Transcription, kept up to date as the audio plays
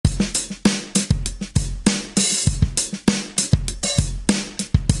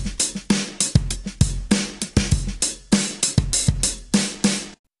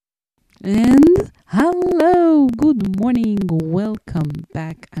And hello, good morning, welcome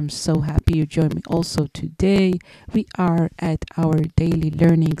back. I'm so happy you joined me also today. We are at our daily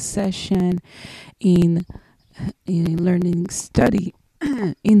learning session in learning study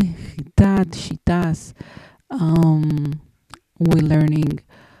in Chitas. We're learning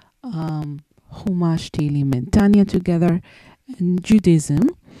Humash, Teheilim, and Tania together, and Judaism,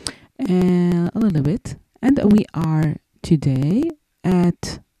 and a little bit. And we are today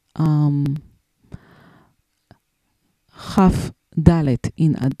at dalet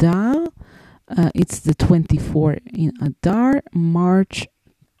in Adar. It's the 24th in Adar, March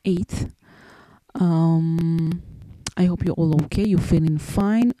 8th. I hope you're all okay. You're feeling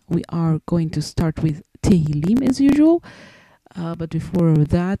fine. We are going to start with Teheilim as usual. But before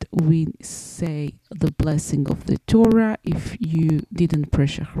that, we say the blessing of the Torah. If you didn't pray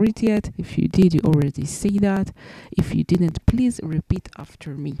Shachrit yet, if you did, you already say that. If you didn't, please repeat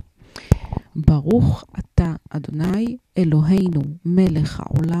after me. ברוך אתה אדוני אלוהינו מלך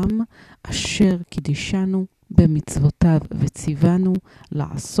העולם אשר קידשנו במצוותיו וציוונו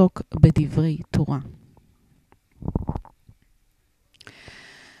לעסוק בדברי תורה.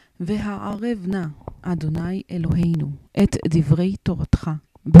 והערב נא אדוני אלוהינו את דברי תורתך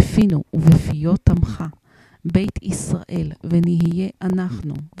בפינו ובפיות עמך בית ישראל, ונהיה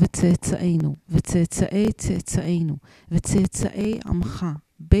אנחנו וצאצאינו וצאצאי צאצאינו וצאצאי עמך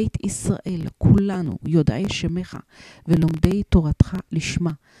בית ישראל כולנו יודעי שמך ולומדי תורתך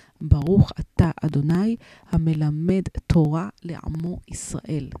לשמה. ברוך אתה אדוני המלמד תורה לעמו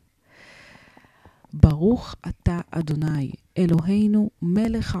ישראל. ברוך אתה אדוני אלוהינו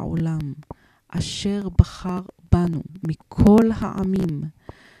מלך העולם אשר בחר בנו מכל העמים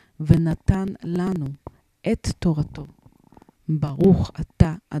ונתן לנו את תורתו. ברוך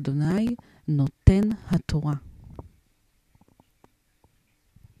אתה אדוני נותן התורה.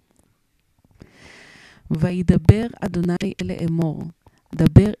 וידבר אדוני לאמור,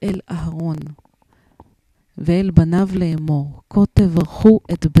 דבר אל אהרון ואל בניו לאמור, כה תברכו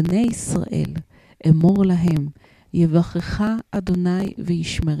את בני ישראל, אמור להם, יברכך אדוני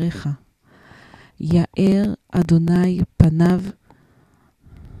וישמרך, יאר אדוני פניו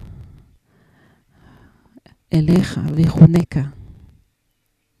אליך ויחונקה.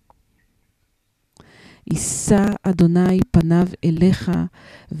 יישא אדוני פניו אליך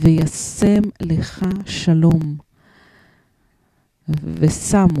וישם לך שלום.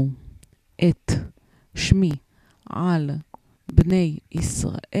 ושמו את שמי על בני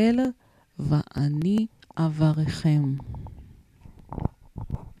ישראל ואני אברכם.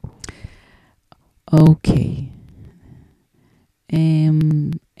 Okay.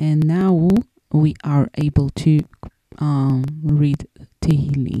 And now we are able to read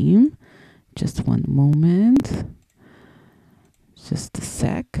Teheilim. Just one moment. Just a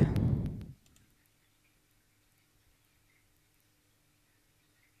sec.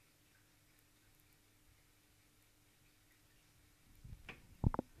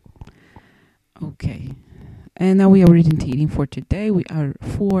 Okay. And now we are reading Teheilim for today. We are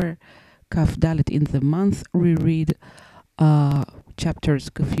for cadalet in the month. We read chapters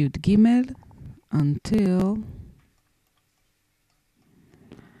Kufyud Gimel until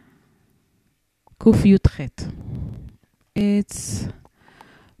Kufyud Chet. It's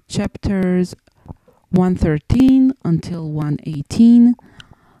chapters 113 until 118,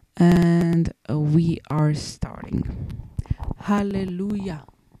 and we are starting. Hallelujah.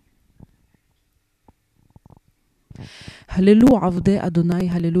 הללו עבדי אדוני,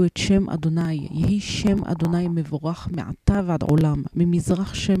 הללו את שם אדוני, יהי שם אדוני מבורך מעתה ועד עולם,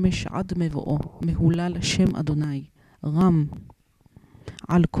 ממזרח שמש עד מבואו, מהולל שם אדוני, רם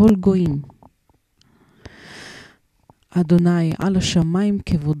על כל גויים. אדוני על השמיים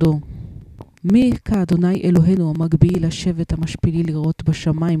כבודו, מי כאדוני אלוהינו המגביהי לשבת המשפילי לראות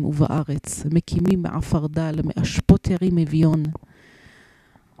בשמיים ובארץ, מקימים מעפר דל, מאשפות ירים אביון.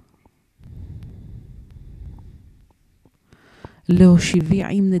 להושיבי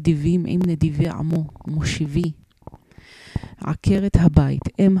עם נדיבים, עם נדיבי עמו, מושיבי. עקרת הבית,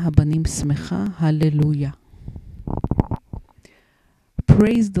 אם הבנים שמחה, הללויה.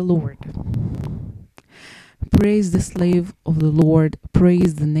 Praise the Lord. Praise the slave of the Lord.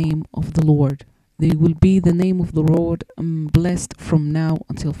 Praise the name of the Lord. They will be the name of the Lord, blessed from now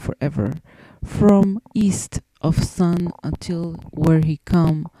until forever. From east of sun until where he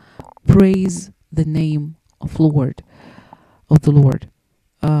come, praise the name of Lord. Of the Lord,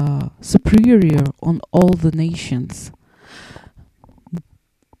 superior on all the nations.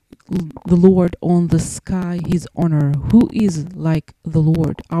 The Lord on the sky, his honor. Who is like the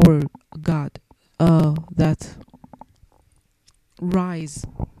Lord, our God, that rise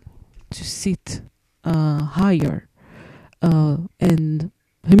to sit higher and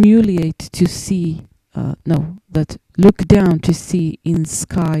humiliate to see, that look down to see in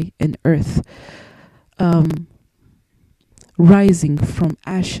sky and earth, rising from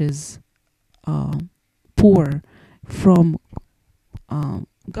ashes, poor from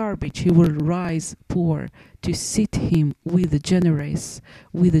garbage. He will rise poor to sit him with the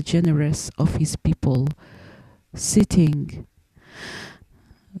generous of his people, sitting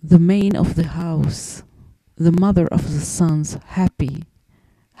the main of the house, the mother of the sons, happy.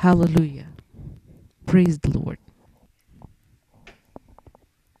 Hallelujah. Praise the Lord.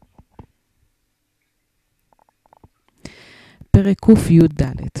 פרק קי"ד.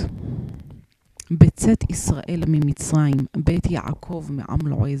 בצאת ישראל ממצרים, בית יעקב מעם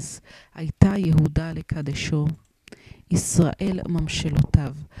לועז, הייתה יהודה לקדשו, ישראל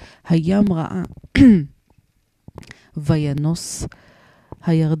ממשלותיו, הים ראה וינוס,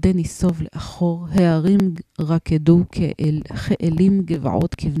 הירדן ייסוב לאחור, הערים רקדו כאלים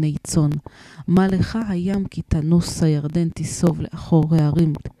גבעות כבני צאן, מה לך הים כי תנוס, הירדן תיסוב לאחור,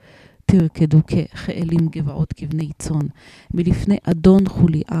 הערים תרקדו כאלים גבעות כבני צאן, מלפני אדון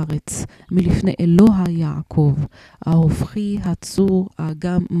חולי ארץ, מלפני אלוה יעקב, ההופכי הצור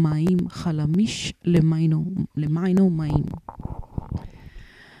אגם מים, חלמיש למיינו מים.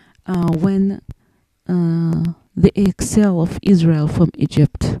 When the exile of Israel from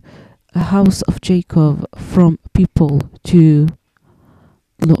Egypt, a house of Jacob from people to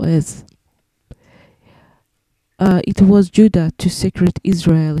Loez, it was Judah to secret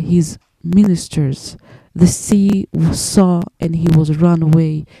Israel, his ministers. The sea saw and he was run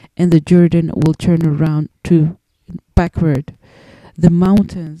away, and the Jordan will turn around to backward. The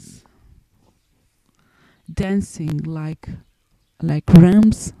mountains dancing like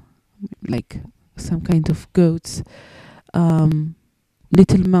rams, like some kind of goats,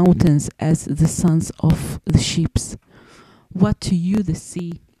 little mountains as the sons of the sheep. What to you the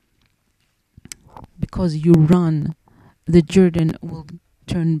sea? Because you run, the Jordan will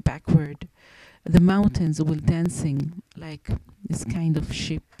turn backward. The mountains will dancing like this kind of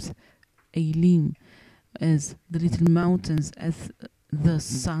ships, Teheilim, as the little mountains, as the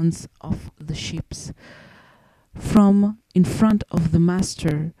sons of the ships. From in front of the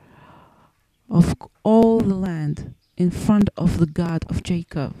master of all the land, in front of the God of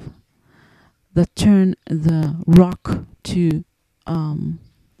Jacob, that turned the rock to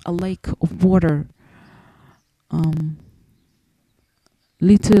a lake of water,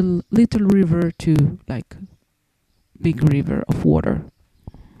 little river to like big river of water.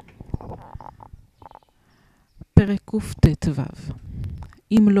 פרק קט"ו.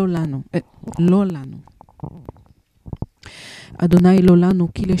 אם לא לנו. אדוני לא לנו,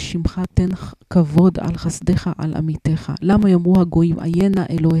 כי לשמך תן כבוד על חסדך על עמיתך. למה יאמרו הגויים, עיינה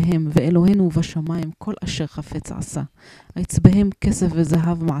אלוהיהם, ואלוהינו בשמיים, כל אשר חפץ עשה. עצבהם כסף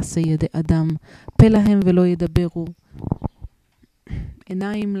וזהב מעשה ידי אדם, פה להם ולא ידברו,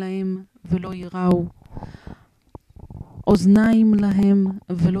 עיניים להם ולא יראו, אוזניים להם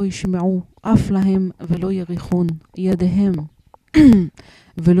ולא ישמעו, אף להם ולא יריחון, ידיהם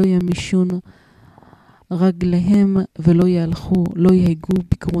ולא ימישון, רגליהם ולא ילכו, לא יהגו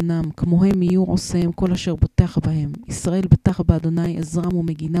בקרונם, כמוהם יהיו עושיהם כל אשר בוטח בהם. ישראל בטח באדוני, עזרם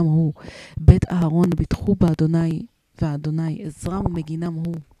ומגינם הוא. בית אהרון בטחו באדוני, ואדוני עזרם ומגינם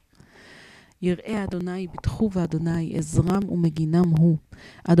הוא. יראי אדוני בטחו באדוני, עזרם ומגינם הוא.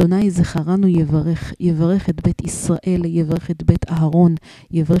 אדוני זכרנו יברך את בית ישראל, יברך את בית אהרון,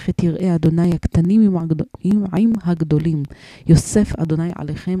 יברך את יראי אדוני הקטנים עם הגדולים. יוסף אדוני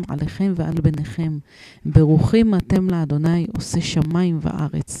עליכם ועל בניכם. ברוכים אתם לאדוני, עושה שמיים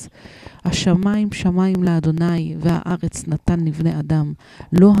וארץ. השמיים שמיים לאדוני, והארץ נתן לבני אדם.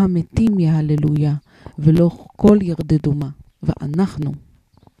 לא המתים יהללויה, ולא כל ירדדו מה. ואנחנו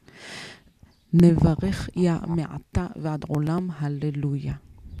נברך יה מעתה ועד עולם, hallelujah.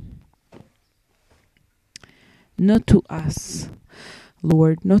 Not to us,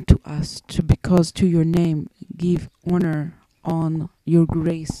 Lord, not to us, because to your name give honor on your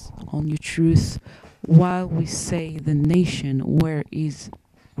grace, on your truth, while we say the nation where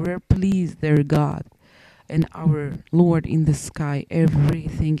pleased their God, and our Lord in the sky,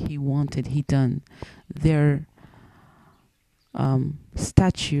 everything he wanted, he done. Their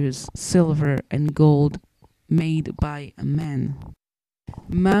statues, silver and gold, made by a man.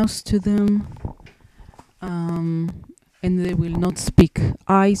 Mouths to them, and they will not speak.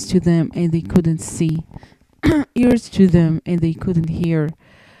 Eyes to them, and they couldn't see. Ears to them, and they couldn't hear.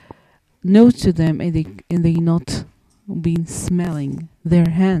 Nose to them, and they not been smelling. Their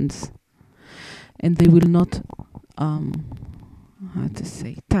hands, and they will not how to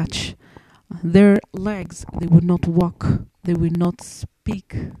say, touch their legs. They will not walk. They will not speak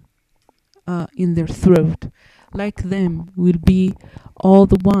in their throat. Like them will be all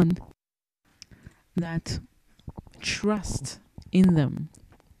the one that trust in them.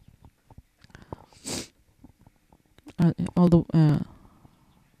 All the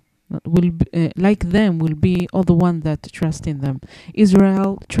will be, like them will be all the one that trust in them.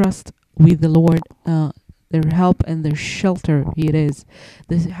 Israel trust with the Lord, their help and their shelter. It is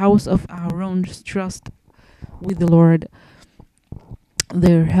the house of Aaron trust with the Lord,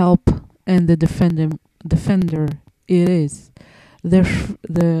 their help and the defender. It is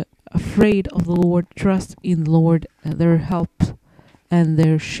the afraid of the Lord trust in the Lord, their help and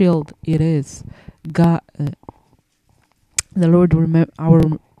their shield. It is God. The Lord our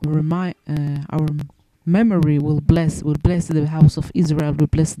memory will bless the house of Israel, will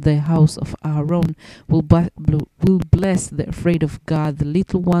bless the house of Aaron, will bless the afraid of God, the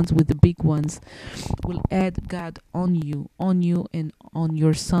little ones with the big ones, will add God on you and on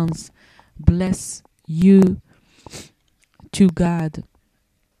your sons, bless you to God,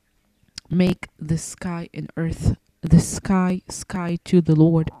 make the sky and earth, the sky to the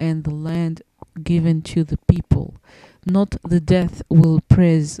Lord, and the land given to the people. Not the death will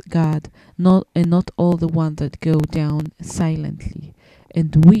praise God, not all the ones that go down silently.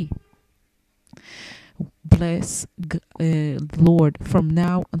 And we bless the Lord from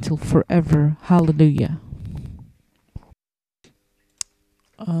now until forever. Hallelujah.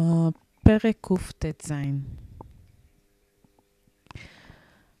 פרק קט"ז.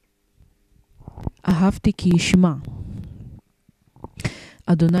 אהבתי כי ישמע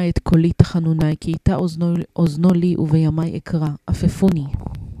אדוני את קולי תחנוני, כי איתה אוזנו לי ובימי אקרא, עפפוני.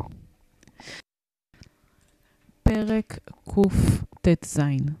 פרק קט"ז.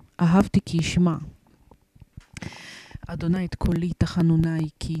 אהבתי כי ישמע אדוני את קולי תחנוני,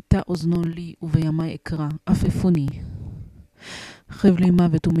 כי איתה אוזנו לי ובימי אקרא, עפפוני. חבלי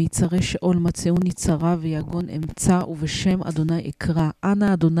מוות ומיצרי שאול מצאוני צרה ויגון אמצא, ובשם אדוני אקרא,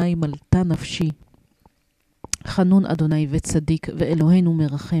 אנא אדוני מלטה נפשי. חנון אדוני וצדיק, ואלוהינו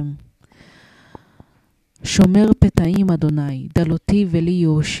מרחם. שומר פתאים אדוני, דלותי ולי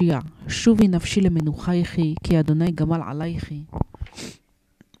יהושיע. שובי נפשי למנוחייכי, כי אדוני גמל עלייכי.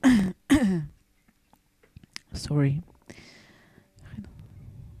 Sorry.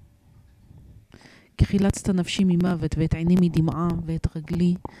 כי חילצת נפשי ממוות, ואת עיני מדמעה, ואת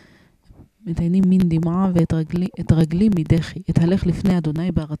רגלי, את עיני מן דמעה, ואת רגלי מדחי. אתהלך לפני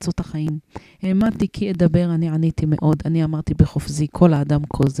אדוני בארצות החיים. העמדתי כי אדבר, אני עניתי מאוד. אני אמרתי בחופזי, כל האדם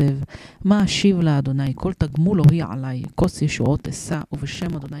כוזב. מה אשיב לאדוני? כל תגמולו היא עלי. כוס ישועות אשא,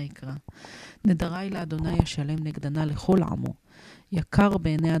 ובשם אדוני אקרא. נדרי לאדוני אשלם נגדנה לכל עמו. יקר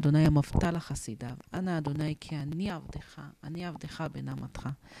בעיני אדוני המבטל לחסידיו. אנא אדוני כי אני עבדך בנעמתך.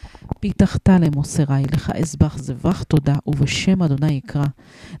 פיתחת למוסרי, לך אזבח זבח תודה, ובשם אדוני יקרא.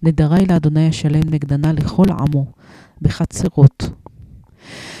 נדרי לאדוני אשלם נגדנה לכל עמו, בחצרות.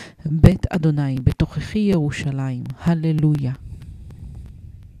 בית אדוני, בתוככי ירושלים. הללויה.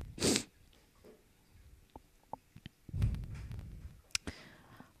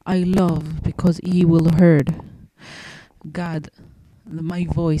 I love because he will heard God my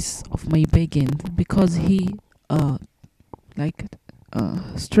voice of my begging, because he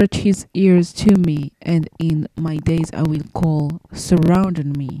stretch his ears to me, and in my days I will call. Surrounded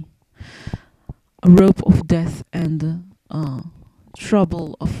me a rope of death and trouble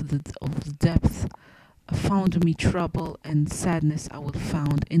of the depth found me. Trouble and sadness I will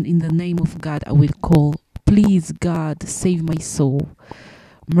found, and in the name of God I will call. Please God, save my soul.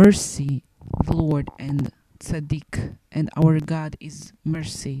 Mercy, the Lord and tzaddik, and our God is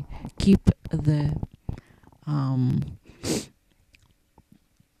mercy. Keep the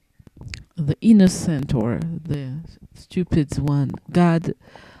innocent or the stupid one. God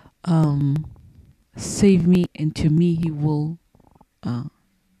save me, and to me he will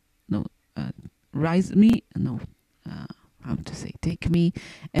rise me. How to say? Take me,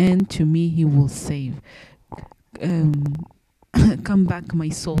 and to me he will save. Come back, my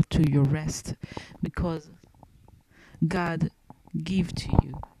soul, to your rest, because God give to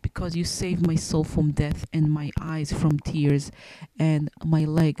you, because you save my soul from death, and my eyes from tears, and my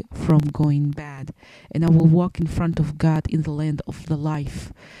leg from going bad. And I will walk in front of God in the land of the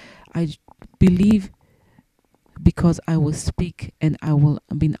life. I believe because I will speak and I will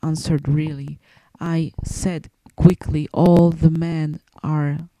be answered really. I said quickly, all the men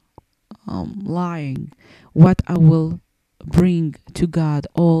are lying. What I will bring to God,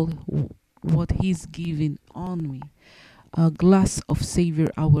 all what he's giving on me. a glass of Savior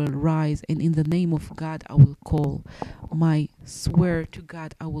I will rise, and in the name of God I will call. My swear to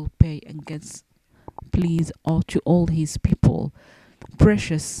God I will pay against please all to all his people.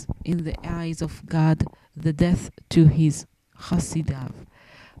 Precious in the eyes of God, the death to his Hasidav.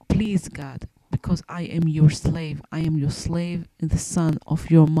 Please God, because I am your slave, I am your slave, the son of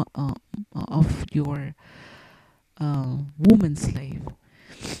your woman slave,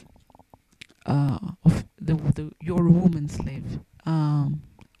 of your woman slave.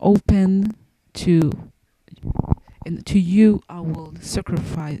 Open to, and to you I will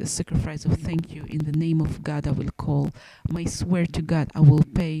sacrifice a sacrifice of thank you. In the name of God I will call. My swear to God I will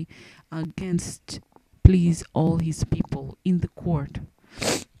pay against please all his people in the court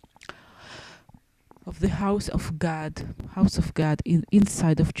of the house of God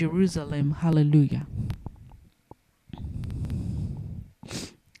inside of Jerusalem. Hallelujah.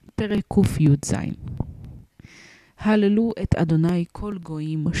 פרק קי"ז. הללו את אדוני כל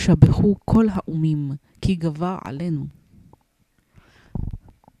גויים, שבחו כל האומים, כי גבר עלינו.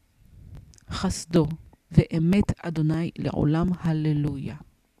 חסדו ואמת אדוני לעולם. Hallelujah.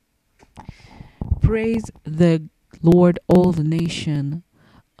 Praise the Lord, all the nation.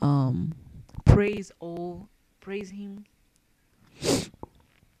 Praise him,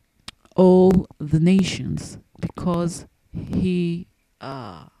 all the nations, because he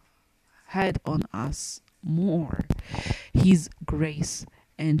had on us more his grace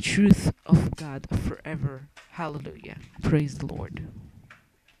and truth of God forever. Hallelujah. Praise the Lord.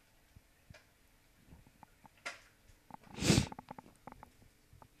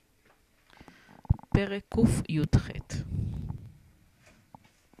 פרק קי"ח.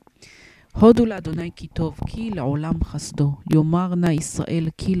 הודו לאדוני כי טוב, כי לעולם חסדו. יאמר נא ישראל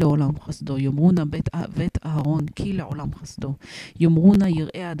כי לעולם חסדו. יאמרו נא בית אהרון כי לעולם חסדו. יאמרו נא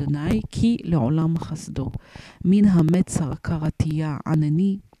יראי אדוני כי לעולם חסדו. מן המצר קראתיה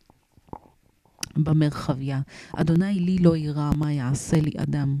ענני במרחביה. אדוני לי לא ירא, מה יעשה לי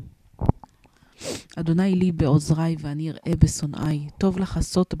אדם. אדוני לי בעוזרי ואני אראה בשונאי. טוב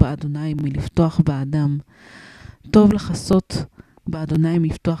לחסות באדוני מלפתוח באדם. טוב לחסות באדוני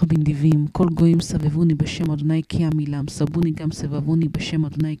מפתוח בנדיבים. כל גויים סבבוני בשם אדוני כי עמילם. סבוני גם סבבוני בשם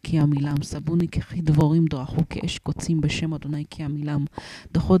אדוני כי עמילם. סבוני ככי דבורים דרכו כאש קוצים בשם אדוני כי עמילם.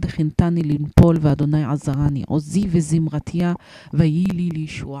 דחו דכנתני לנפול ואדוני עזרני. עוזי וזמרתיה ויהי לי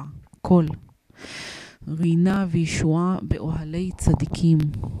לישועה. כל רינה וישועה באוהלי צדיקים.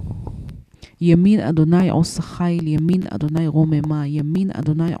 ימין אדוני עושה חיל, ימין אדוני רוממה, ימין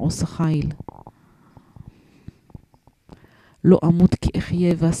אדוני עושה חיל. לא אמות כי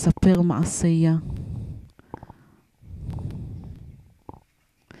אחיה ואספר מעשיה.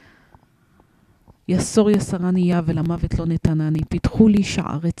 יסור יסרני יה ולמוות לא נתנני. פיתחו לי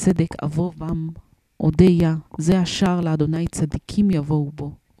שערי צדק אבוא בם אודיה. זה השער לאדוני צדיקים יבואו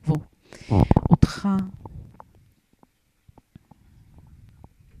בו.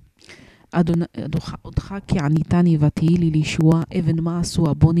 אותך כי עניתני ותהי לי לישועה. אבן מעשו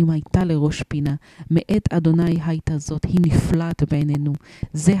הבונים הייתה לראש פינה. מאת אדוני הייתה זאת, היא נפלאת בעינינו.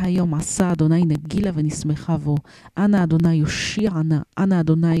 זה היום עשה אדוני נגילה ונשמחה בו. אנא אדוני יושיענה, אנא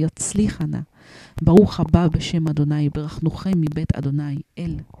אדוני יצליחנה. ברוך הבא בשם אדוני, ברכנוכם מבית אדוני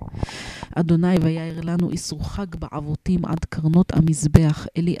אל. אדוני ויער לנו איסור חג בעבותים עד קרנות המזבח.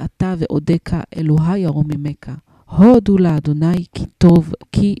 אלי אתה ואודקה אלוהי הרוממך. הודו לאדוני כי טוב,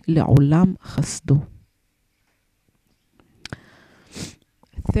 כי לעולם חסדו.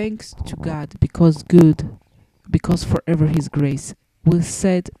 Thanks to God, because good, because forever his grace. We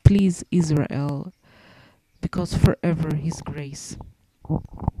said, please Israel, because forever his grace.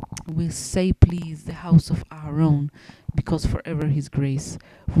 We'll say, please, the house of Aaron, because forever his grace.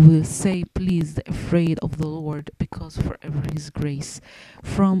 We'll say, please, the afraid of the Lord, because forever his grace.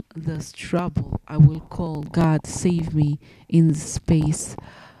 From this trouble I will call, God, save me in the space.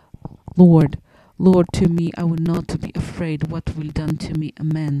 Lord, Lord, to me I will not be afraid what will done to me.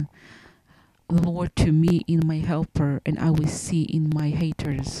 Amen. Lord, to me in my helper, and I will see in my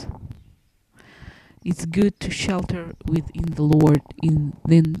haters. It's good to shelter within the Lord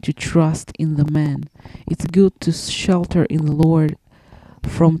than to trust in the man. It's good to shelter in the Lord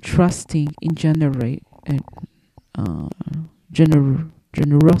from trusting in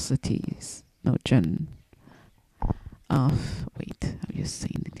generosities. No, wait, I'm just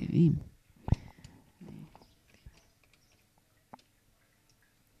saying the name.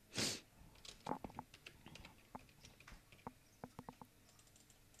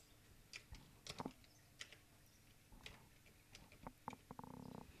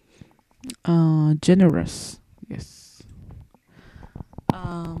 Generous, yes.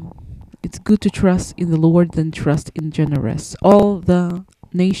 it's good to trust in the Lord than trust in generous. All the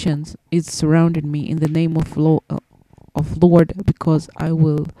nations is surrounded me in the name of Lord, because I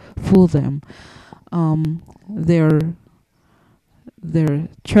will fool them. They're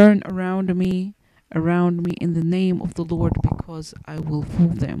turn around me in the name of the Lord, because I will fool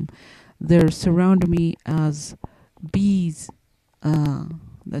them. They're surround me as bees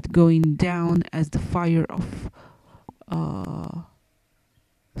that going down as the fire of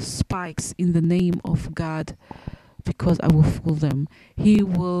spikes in the name of God, because I will fool them. He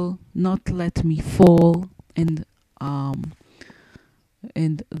will not let me fall, and the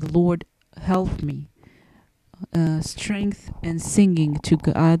Lord help me. Strength and singing to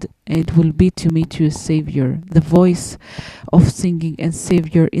God, it will be to me to a Savior. The voice of singing and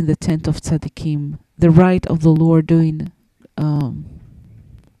Savior in the tent of Tzaddikim. The right of the Lord doing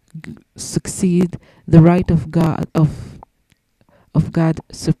succeed. The right of God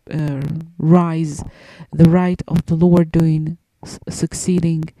rise. The right of the Lord doing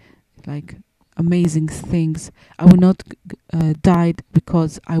succeeding, like amazing things. I will not die,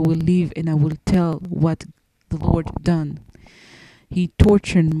 because I will live and I will tell what the Lord done. He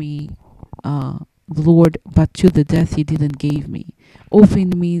tortured me, the Lord, but to the death He didn't give me.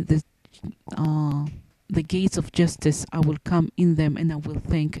 Open me the gates of justice. I will come in them, and I will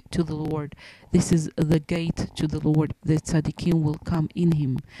thank to the Lord. This is the gate to the Lord. The tzaddikim will come in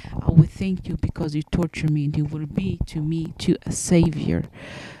Him. I will thank you because you torture me, and you will be to me to a Savior.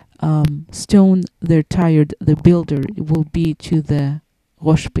 Stone, they're tired. The builder will be to the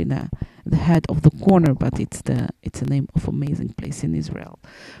Rosh Pina, the head of the corner, but it's a name of amazing place in Israel.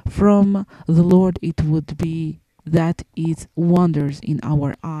 From the Lord it would be that is wonders in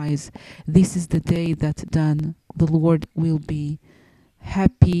our eyes. This is the day that done. The Lord will be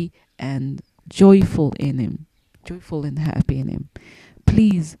happy and joyful in Him, joyful and happy in Him.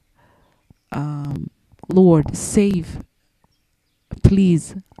 Please, Lord, save.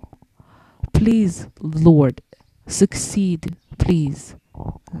 Please, Lord, succeed. Please.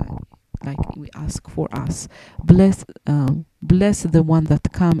 Like we ask for us. Bless the one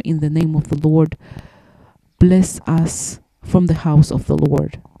that come in the name of the Lord. Bless us from the house of the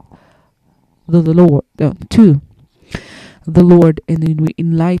Lord. The Lord, and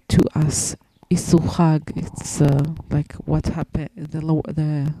in light to us. Isuchag, it's like what happened, the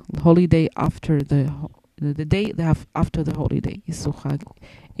holiday after the day after the holiday. Isuchag,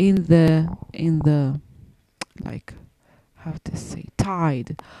 in the like, how to say,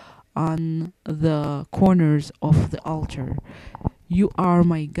 tied on the corners of the altar. You are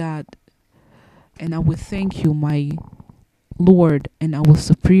my God, and I will thank you, my Lord, and I will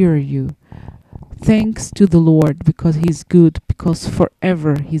superior you. Thanks to the Lord, because He's good, because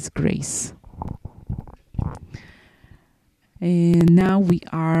forever His grace. And now we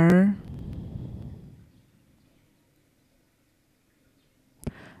are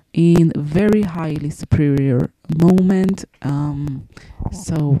in very highly superior moment,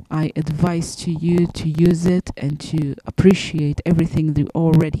 so I advise to you to use it and to appreciate everything that you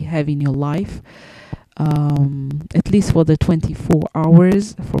already have in your life, at least for the 24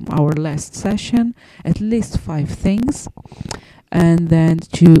 hours from our last session, at least 5 things, and then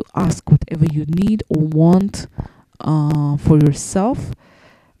to ask whatever you need or want for yourself,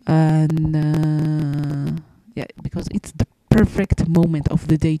 and because it's the perfect moment of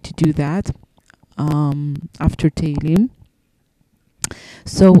the day to do that, after Teheilim.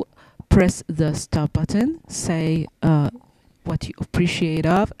 So press the stop button, say what you appreciate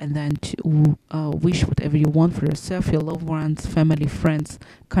of, and then to wish whatever you want for yourself, your loved ones, family, friends,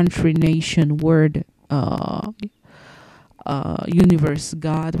 country, nation, word, universe,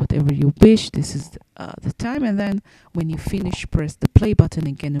 God, whatever you wish. This is the time, and then when you finish, press the play button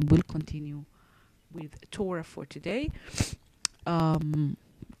again, and we'll continue with Torah for today.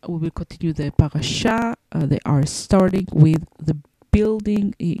 We will continue the parasha. They are starting with the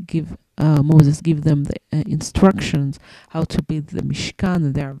building. Moses give them the instructions how to build the Mishkan,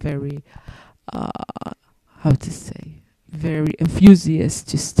 and they are very, very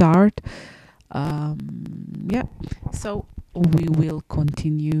enthusiastic to start. So we will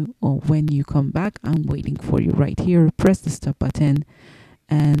continue when you come back. I'm waiting for you right here. Press the stop button,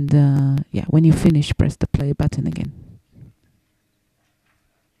 and when you finish, press the play button again.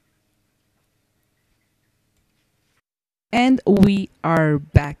 And we are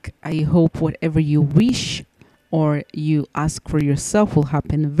back. I hope whatever you wish or you ask for yourself will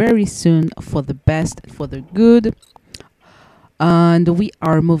happen very soon, for the best, for the good. And we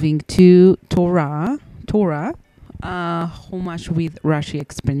are moving to Torah, Humash with Rashi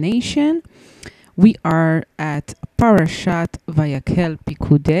explanation. We are at Parashat Vayakhel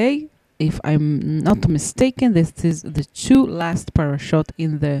Pikudei. if I'm not mistaken, this is the two last parashot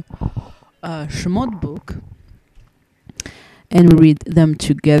in the Shemot book. And read them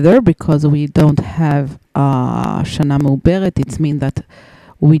together because we don't have Shana Meuberet. It means that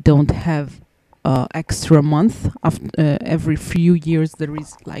we don't have extra month. After every few years, there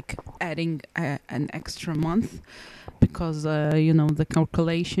is like adding an extra month because the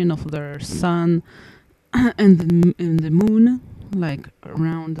calculation of the sun and the moon, like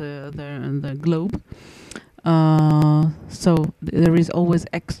around the globe. So there is always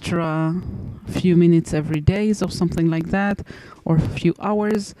extra few minutes every day or something like that, or a few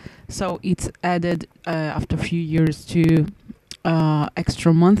hours. So it's added after a few years to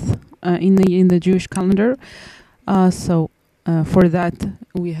extra month in the Jewish calendar. So for that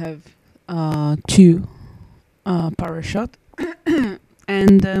we have two parashot,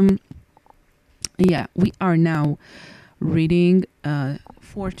 and we are now reading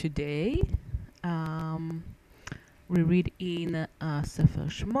for today. We read in Sefer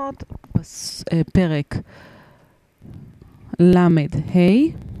Shemot, פרק למד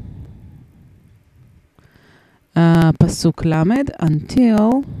ה', פסוק למד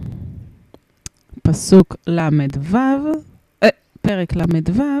until פסוק למד ו', פרק למד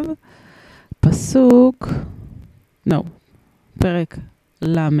ו', פרק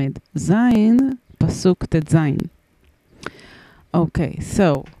למד זין, פסוק ט"ז. Okay,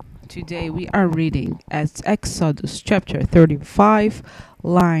 so today we are reading as Exodus chapter 35,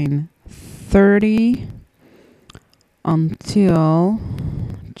 line 30 until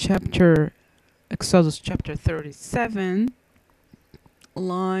Exodus chapter 37,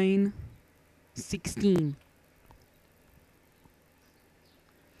 line 16.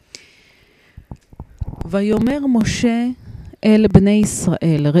 ויאמר משה אל בני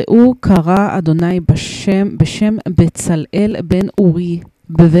ישראל, ראו קרא אדוני בשם בצלאל בן אורי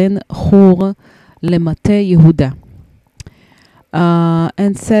בן חור למטה יהודה.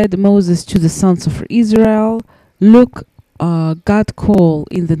 And said Moses to the sons of Israel, look, God called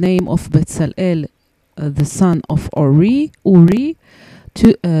in the name of Bezalel, the son of Uri,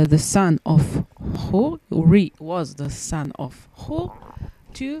 to the son of Hur. Uri was the son of Hur,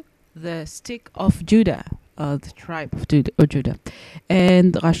 to the stick of Judah, the tribe of Judah.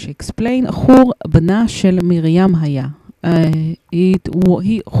 And Rashi explained, Hur bna shel Miriam haya.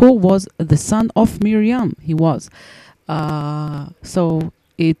 Hur was the son of Miriam. He was. So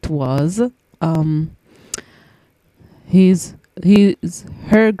it was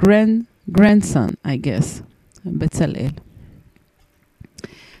her grandson, I guess, בצלאל.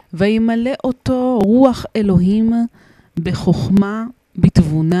 וימלא אותו רוח אלוהים בחוכמה,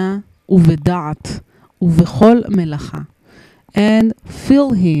 בתבונה ובדעת ובכל מלאכה. And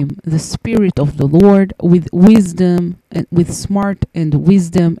fill him, the Spirit of the Lord, with wisdom, and with smart and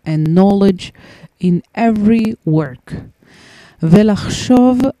wisdom and knowledge in every work.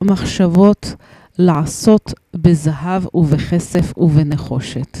 ולחשוב מחשבות לעשות בזהב ובכסף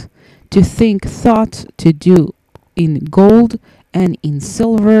ובנחושת. To think thought to do in gold and in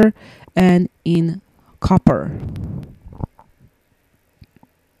silver and in copper.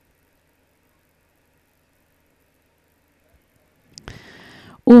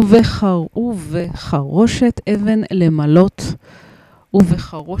 ובחרושת אבן למלות,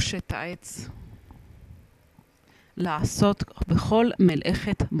 ובחרושת העץ לעשות בכל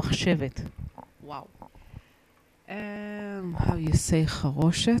מלאכת מחשבת. Wow. How you say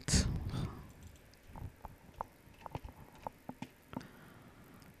חרושת?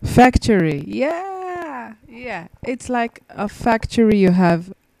 Factory. Yeah. It's like a factory. You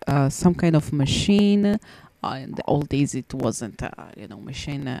have some kind of machine. In the old days, it wasn't,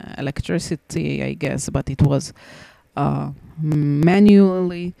 machine electricity, I guess, but it was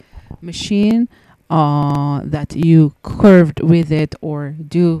manually machine that you curved with it or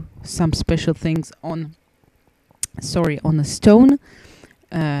do some special things on a stone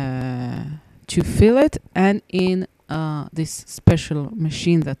to fill it, and in this special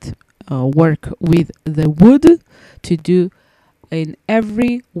machine that work with the wood to do in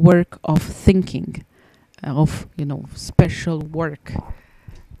every work of thinking. Of special work.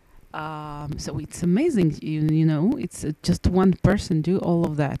 So it's amazing, it's just one person do all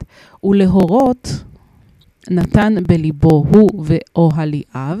of that. ולהורות נתן בליבו הוא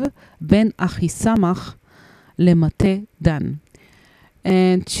ואוהליאב בן אחיסמך למטה דן.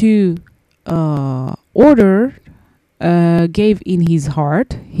 And to order gave in his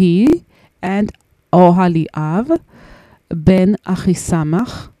heart he and Ohaliav ben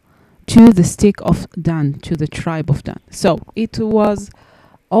Achisamach to the stick of Dan, to the tribe of Dan. So it was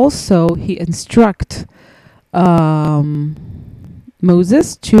also, he instruct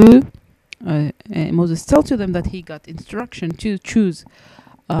Moses to Moses tells to them that he got instruction to choose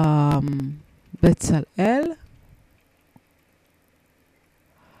Bezalel,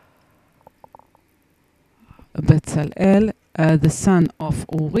 the son of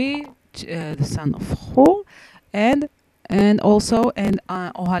Uri, the son of Hur, and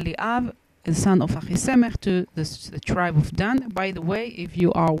Oholiab, the son of Achisamech, to the tribe of Dan. By the way, if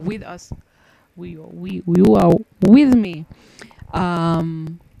you are with us, you are with me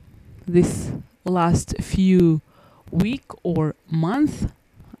this last few week or month,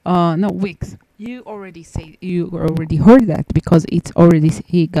 weeks. You already heard that, because it's already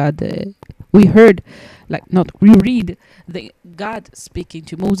we heard, we read the God speaking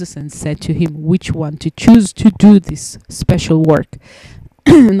to Moses and said to him which one to choose to do this special work.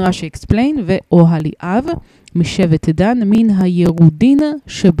 Rashi explained, ואוהליאב משבט דן מן הירודין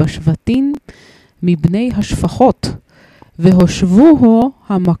שבשבטים מבני השפחות, והושבוהו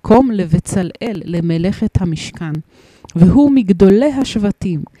המקום לבצלאל למלאכת המשכן, והוא מגדולי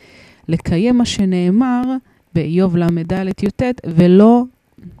השבטים, לקיים מה שנאמר באיוב ל"ד י"ט, ולא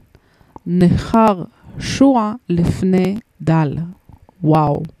נחר שוע לפני דל.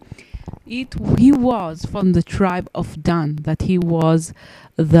 Wow. He was from the tribe of Dan, that he was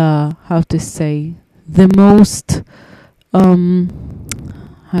the most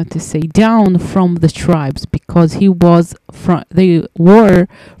down from the tribes, because they were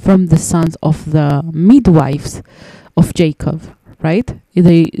from the sons of the midwives of Jacob, right?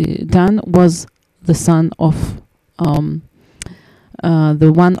 Dan was the son of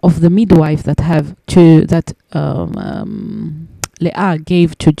the one of the midwives that Leah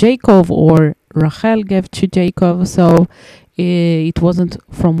gave to Jacob, or Rachel gave to Jacob. So it wasn't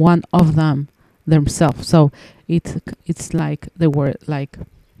from one of them themselves. So it's like they were little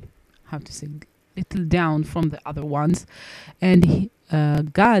down from the other ones, and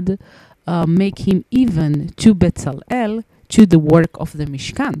God make him even to Bezalel, to the work of the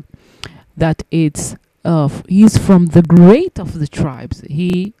Mishkan. That he's from the great of the tribes.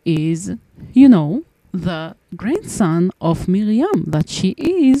 He is, the grandson of Miriam, that she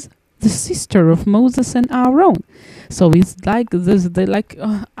is the sister of Moses and Aaron. So it's like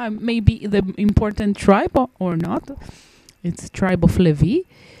maybe the important tribe or not. It's tribe of Levi,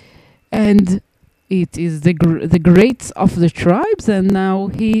 and it is the greats of the tribes. And now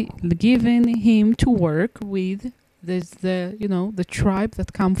he given him to work with the tribe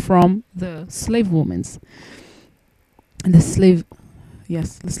that come from the slave women, the slave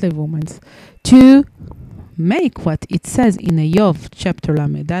women, to make what it says in Eov chapter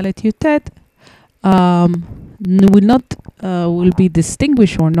Lamed Yutet will be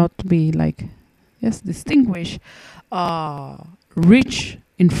distinguished, or not be distinguished, rich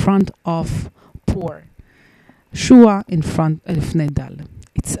in front of poor, Shua in front of Nedal.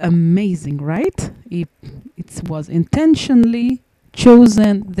 It's amazing, right? It was intentionally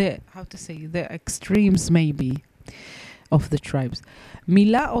chosen, the extremes maybe of the tribes.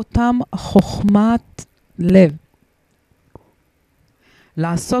 מילא אותם חוכמת לב,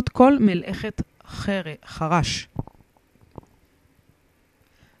 לעשות כל מלאכת חרש,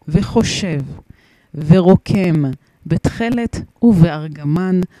 וחושב, ורוקם, בתכלת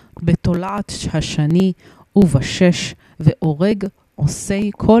ובארגמן, בתולעת השני ובשש, ואורג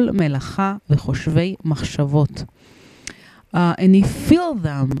עושי כל מלאכה וחושבי מחשבות. And he filled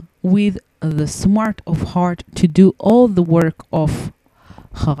them with the smart of heart to do all the work of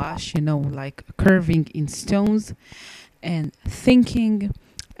Harash, like curving in stones, and thinking,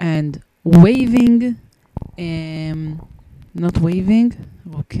 and waving, not waving,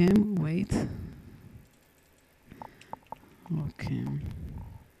 okay, wait, okay,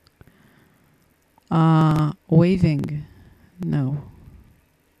 waving, no,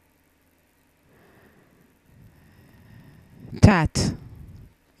 tat,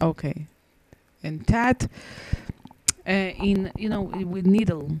 okay, and tat, with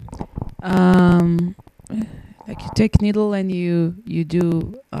needle, like you take needle and you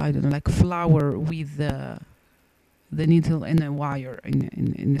do, I don't know, like flower with the needle and a wire in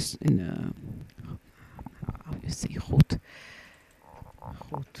how you say hoot,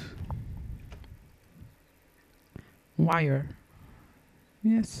 wire,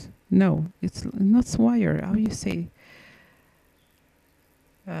 yes, no, it's not wire, how you say,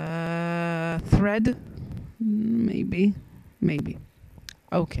 thread, maybe,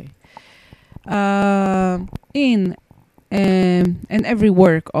 okay. In and every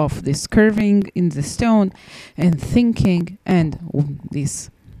work of this curving in the stone, and thinking, and this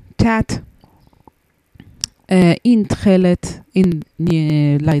tat, in tchelet, in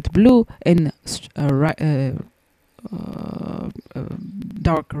light blue, and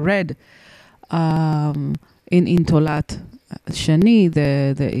dark red. In Tolat Shani,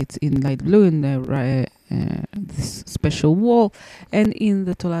 it's in light blue in the this special wall, and in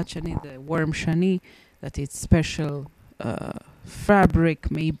the Tolat Shani, the worm Shani, that it's special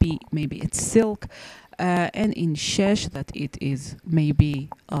fabric, maybe it's silk, and in Shesh that it is maybe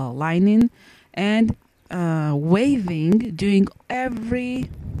lining, and waving, doing every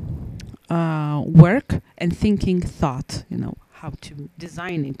work and thinking thought, how to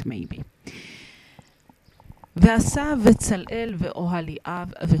design it maybe. ועשה וצלאל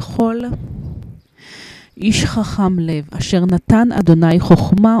ואוהליאב וכל איש חכם לב אשר נתן אדוני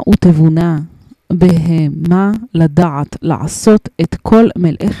חוכמה ותבונה בהמה לדעת לעשות את כל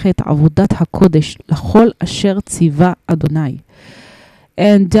מלאכת עבודת הקודש לכל אשר ציווה אדוני.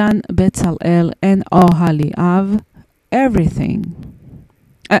 And done Bezalel and Oholiab everything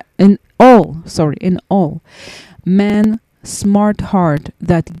in all man smart heart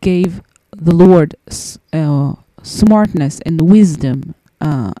that gave the Lord smartness and wisdom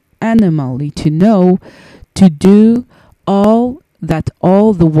animally to know to do all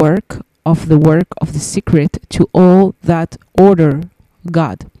the work of the secret to all that order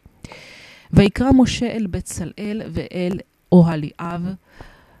God. ויקרא משה אל בצלאל ואל אוהליאב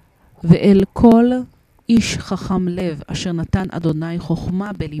ואל כל איש חכם לב אשר נתן אדוני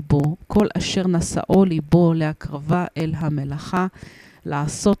חוכמה בליבו כל אשר נשאו ליבו להקרבה אל המלאכה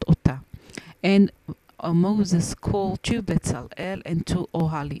לעשות אותה. And Moses called to Bezalel and to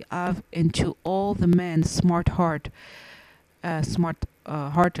Oholiab and to all the men smart-hearted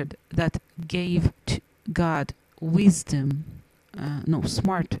that gave to God wisdom,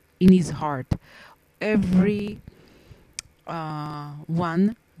 smart in his heart. Every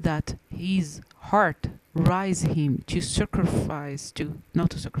one that his heart rise him to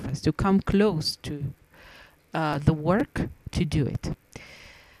come close to the work to do it.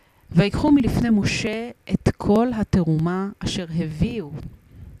 ויקחו מלפני משה את כל התרומה אשר הביאו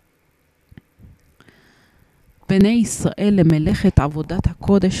בני ישראל למלאכת עבודת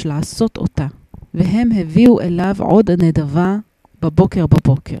הקודש לעשות אותה, והם הביאו אליו עוד נדבה בבוקר.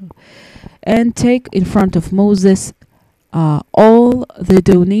 And take in front of Moses all the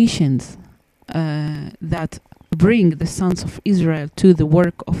donations that bring the sons of Israel to the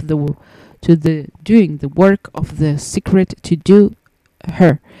work of doing the work of the secret to do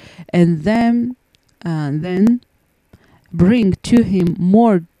her, and then bring to him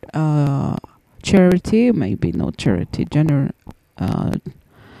more charity, maybe not charity, general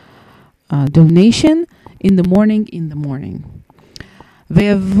donation in the morning.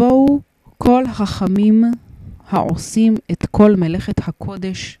 ויבואו כל החכמים העושים את כל מלאכת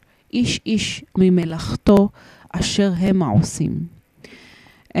הקודש איש ממלאכתו אשר הם העושים.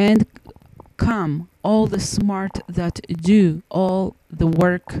 And come all the smart that do all the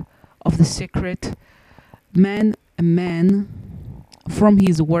work of the secret, man from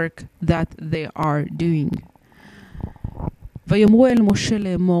his work that they are doing. ויאמרו אל משה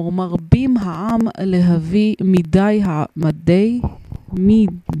לאמור, מרבים העם להביא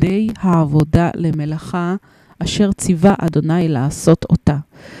מידי העבודה למלאכה אשר ציווה אדוני לעשות אותה.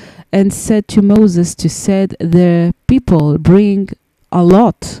 And said to Moses to said, the people bring a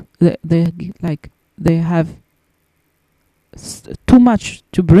lot. They have too much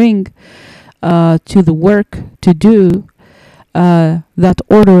to bring to the work to do that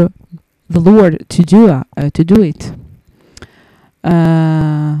order the Lord to do it,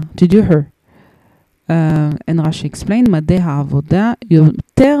 to do her. And Rashi explained, מדי העבודה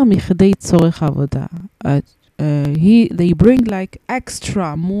יותר מכדי צורך עבודה. They bring like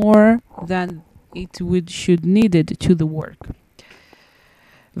extra, more than it should needed to the work.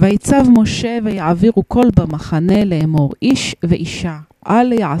 ויצב משה ויעבירו כל במחנה לאמור, איש ואישה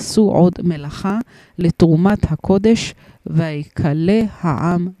אל יעשו עוד מלאכה לתרומת הקודש ויקלה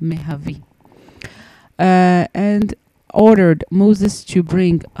העם מהביא. And ordered Moses to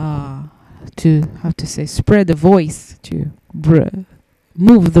bring spread the voice, to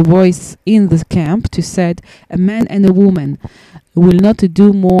move the voice in the camp, to said a man and a woman will not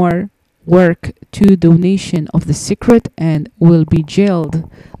do more work to donation of the secret and will be jailed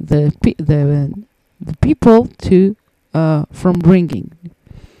the people to from bringing.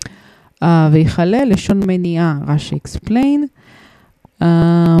 ויחלל לשון מניעה, Rashi explain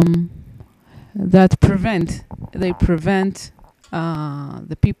that they prevent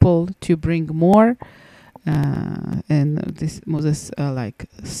the people to bring more, and this Moses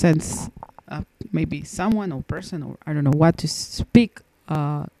sends maybe someone or person or I don't know what to speak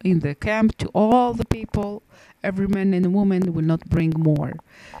in the camp to all the people. Every man and woman will not bring more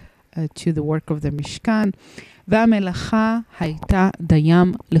to the work of the Mishkan. והמלאכה הייתה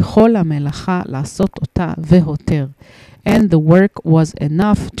דיים לכל המלאכה לעשות אותה והותר. And the work was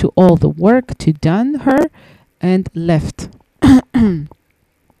enough to all the work to done her and left.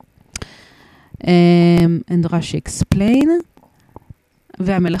 And Rashi explain,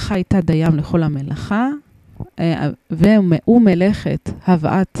 והמלאכה הייתה דיים לכל המלאכה, ומלאכת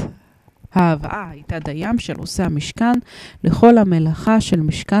ההבאה הייתה דיים של עושה המשכן לכל המלאכה של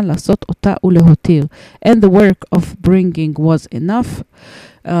משכן לעשות אותה ולהותיר. And the work of bringing was enough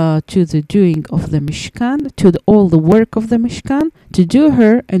to the doing of the mishkan, to all the work of the mishkan, to do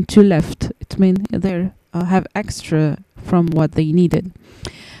her and to left. It means they have extra from what they needed.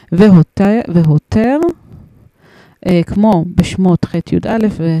 והותר כמו בשמות ח' י"א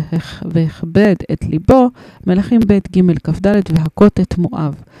והכבד את ליבו, מלכים ב' ג' כ"ד והכות את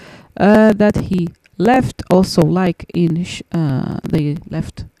מואב. That he left also like in they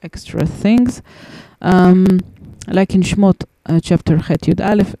left extra things like in Shmot chapter ח'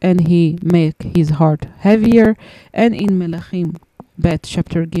 י"א, and he make his heart heavier, and in Melachim ב'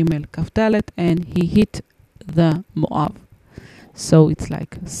 chapter ג' כ"ד, and he hit the Moab. So it's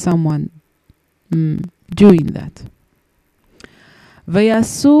like someone doing that.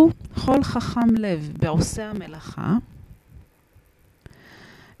 ויעשו כל חכם לב בעושה המלאכה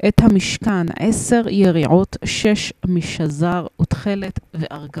את המשכן 10 יריעות, 6 משזר ותכלת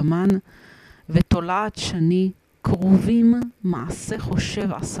וארגמן ותולעת שני קרובים, מעשה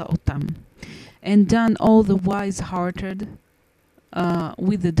חושב עשה אותם. And done all the wise-hearted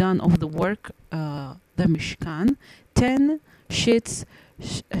with the done of the work, the Mishkan, 10 sheets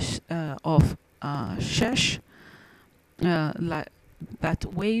of shesh that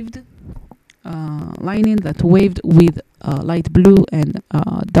waved, lining that waved with light blue and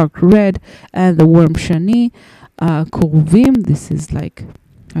dark red, and the worm shani, kuruvim. This is like,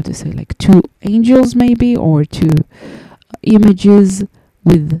 how to say, like 2 angels maybe, or 2 images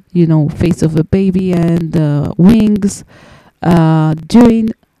with, face of a baby and wings, doing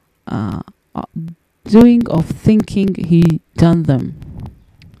of thinking he done them.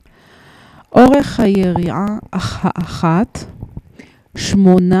 אורך היריעה האחת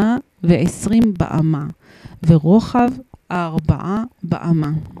 28 באמה, ורוחב 4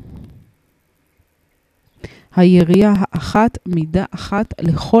 באמה. היריעה האחת מידה אחת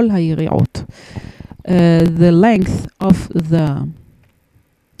לכל היריעות. The length of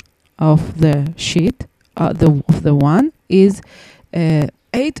the sheet, of the one, is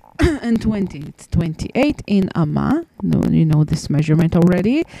 8 and 20. It's 28 in amma. No, you know this measurement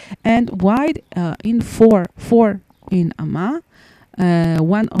already. And wide in 4 in amma.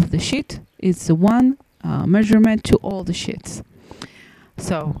 One of the sheet is one measurement to all the sheets.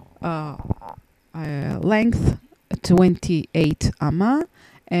 So length 28 amma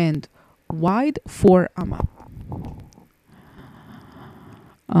and wide 4 amma.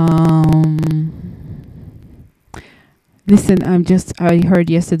 Listen, I heard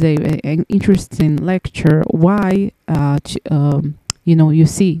yesterday an interesting lecture why you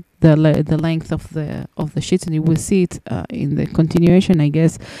see the length of the sheets, and you will see it in the continuation, I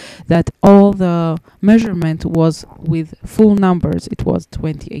guess, that all the measurement was with full numbers. It was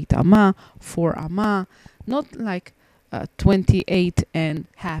 28 amma, 4 amma, not like 28 and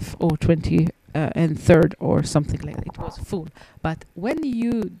half or 20 and third or something like that. It was full. But when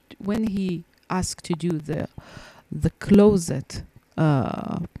he asked to do the closet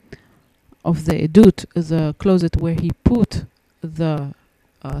of the edut, the closet where he put the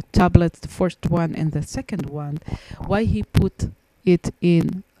tablets, the first one and the second one, why he put it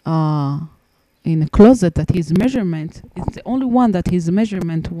in a closet that his measurement is the only one that his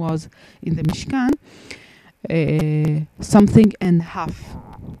measurement was in the Mishkan, something and half.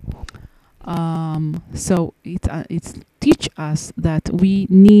 So it's teach us that we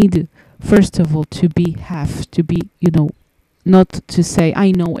need, first of all, to be not to say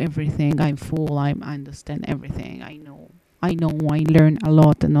I know everything, I'm full, I understand everything, I learn a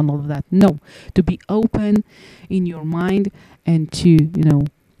lot and all of that. No, to be open in your mind and to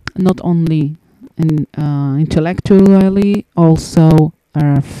not only intellectually, also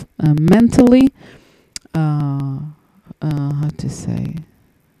mentally, how to say,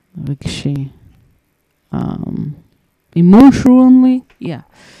 emotionally, yeah.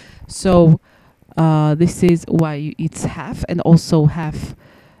 So this is why it's half, and also half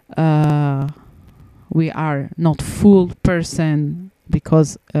we are not full person,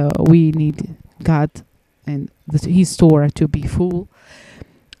 because we need God and his Torah to be full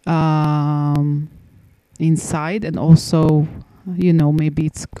inside, and also maybe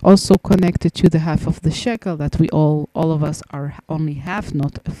it's also connected to the half of the shekel, that we all of us are only half,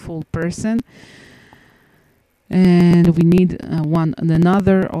 not a full person, and we need one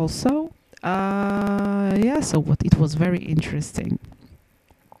another also. So what it was very interesting,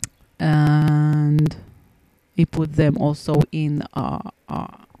 and he put them also in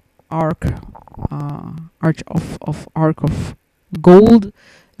arch of gold,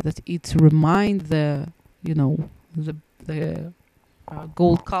 that it remind the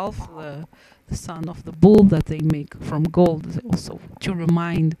gold calf, the son of the bull that they make from gold, also to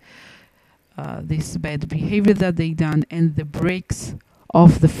remind this bad behavior that they done, and the breaks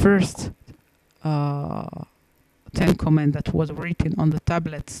of the first 10 command that was written on the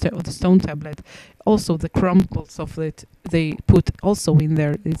tablet, the stone tablet. Also the crumbles of it, they put also in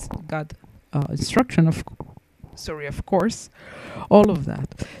there. It's God instruction of course, all of that.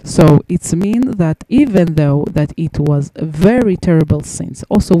 So it's mean that even though that it was a very terrible sin,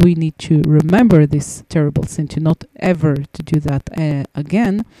 also we need to remember this terrible sin, to not ever to do that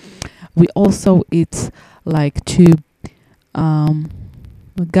again. We also, it's like to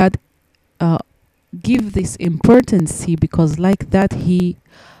God give this importance, because like that he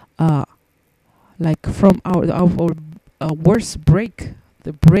like from our worst break,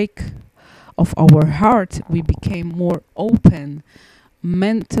 the break of our heart, we became more open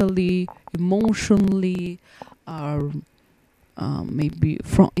mentally, emotionally, maybe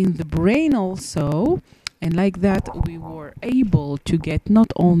from in the brain also, and like that we were able to get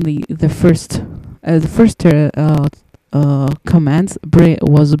not only the first commands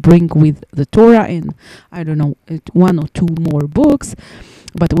was bring with the Torah and I don't know, one or two more books,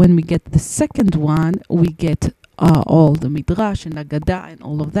 but when we get the second one, we get all the midrash and agada and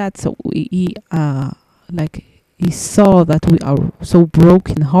all of that. So he saw that we are so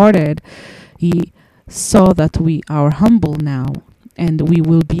broken hearted. He saw that we are humble now, and we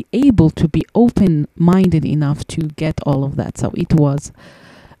will be able to be open minded enough to get all of that. So it was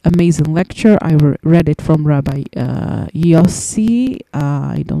amazing lecture. I read it from Rabbi Yossi.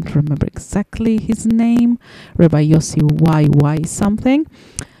 I don't remember exactly his name. Rabbi Yossi YY something.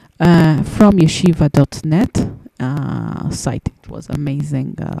 From yeshiva.net site. It was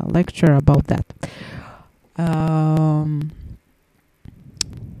amazing lecture about that.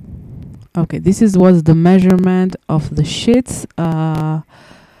 Okay, this was the measurement of the sheets, and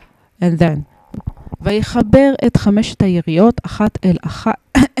then ויחבר את 5 היריות אחת אל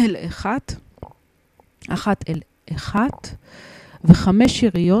אחת ו5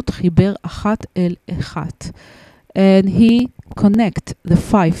 יריות חיבר אחת אל אחת, and he connect the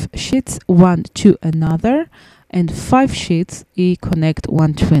 5 sheets one to another, and 5 sheets he connect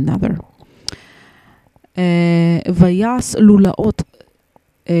one to another. ויעש לולאות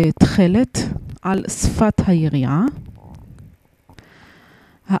תכלת על שפת היריעה,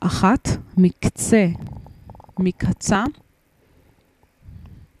 האחת מקצה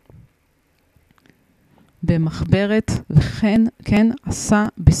במחברת, וכן עשה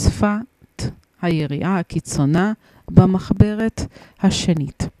בשפת היריעה הקיצונה במחברת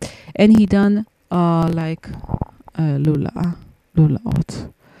השנית. And he done like לולאות.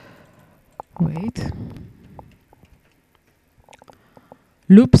 Wait.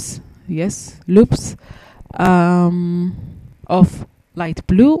 Loops of light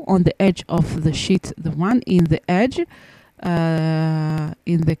blue on the edge of the sheet, the one in the edge,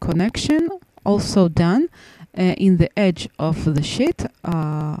 in the connection, also done in the edge of the sheet,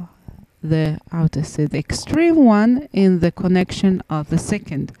 the extreme one in the connection of the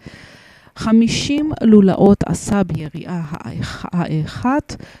second. 50 לולאות עשה ביריעה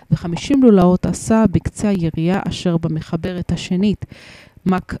האחת, ו50 לולאות עשה בקצה היריעה אשר במחברת השנית,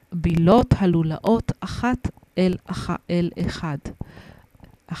 מקבילות הלולאות אחת אל אחד.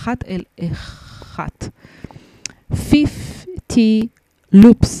 50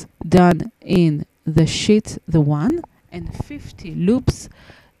 loops done in the sheet, the one, and 50 loops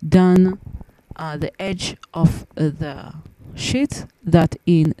done the edge of the sheet that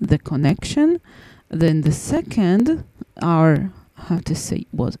in the connection. Then the second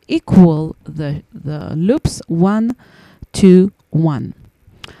was equal the loops 1 to 1.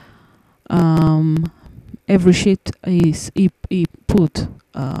 Every sheet is he put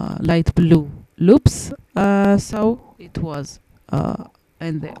light blue loops, so it was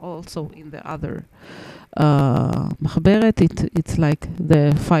and also in the other מחברת, it's like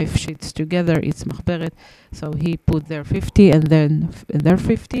the 5 sheets together, it's מחברת, so he put there 50 and then there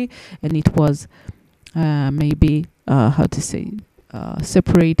 50, and it was maybe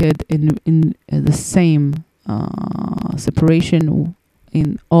separated in the same separation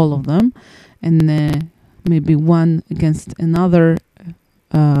in all of them, and maybe one against another.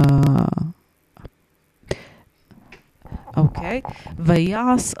 אוקיי.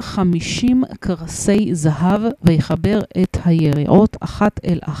 ויעש 50 קרסי זהב ויחבר את היריעות אחת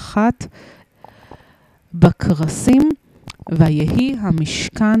אל אחת בקרסים ויהי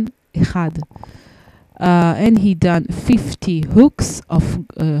המשכן אחד. And he done 50 hooks of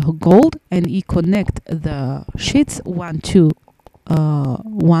gold and he connect the sheets one to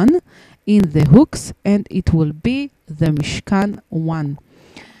one in the hooks and it will be the משכן one.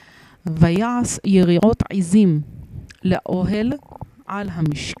 ויעש יריעות עזים לאוהל על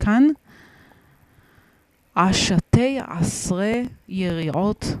המשכן עשתי עשרה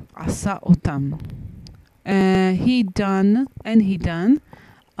יריעות עשה אותם. He done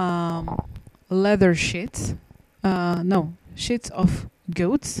leather sheets, sheets of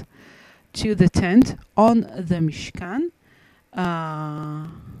goats to the tent on the Mishkan.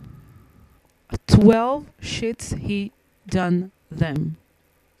 12 sheets he done them.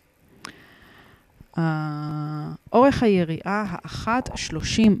 אורך היריעה האחת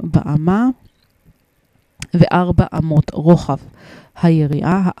 30 באמה ו4 אמות רוחב.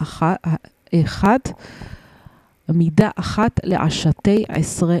 היריעה האחת מידה אחת לעשתי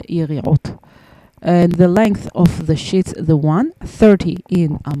 10 יריעות. And the length of the sheets, the one, 30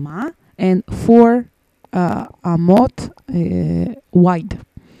 in ama and 4 amot wide.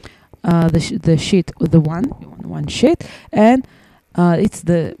 The sheet, the one sheet, and it's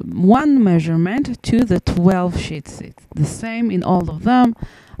the one measurement to the 12 sheets. It's the same in all of them.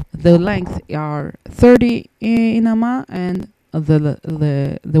 The length are 30 in ama and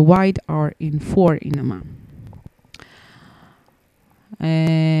the wide are in 4 in ama.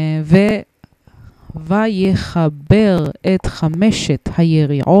 ויחבר את 5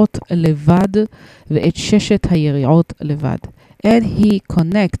 היריעות לבד ואת 6 היריעות לבד. And he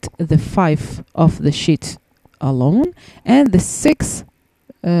connect the 5 of the sheets alone and the 6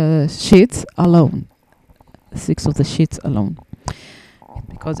 sheets alone. 6 of the sheets alone.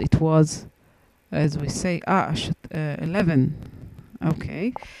 Because it was, as we say, 11.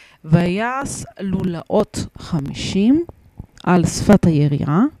 Okay. ויעש לולאות 50 על שפת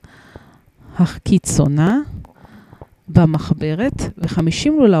היריעה הקיצונה במחברת ו50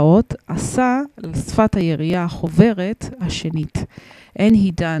 לולאות עשה לשפת היריעה החוברת השנית. And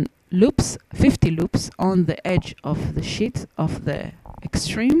he done loops, 50 loops on the edge of the sheet of the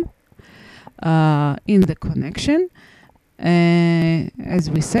extreme in the connection. As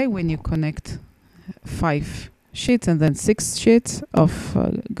we say, when you connect 5 sheets and then 6 sheets of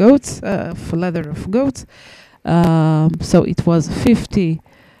goats, for leather of goats, so it was 50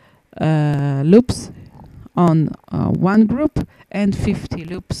 loops on one group and 50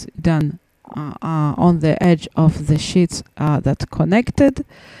 loops done on the edge of the sheets that connected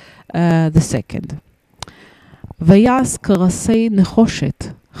the second. ויעש קרסי נחושת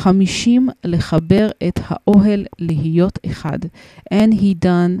 50 לחבר את האוהל להיות אחד. And he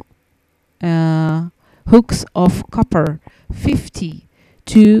done hooks of copper 50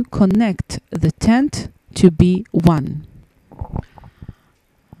 to connect the tent to be one.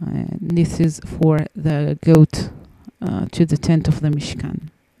 This is for the goat to the tent of the Mishkan.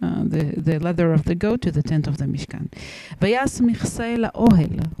 The leather of the goat to the tent of the Mishkan. ויעש מכסה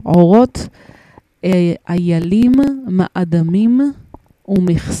לאוהל, עורות איילים מאדמים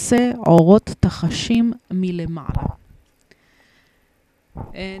ומכסה עורות תחשים מלמעלה.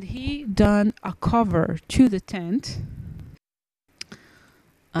 And he done a cover to the tent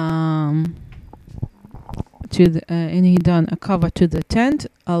and he done a cover to the tent,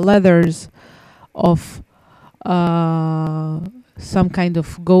 leathers of some kind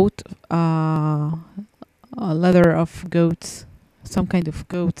of goat, leather of goats, some kind of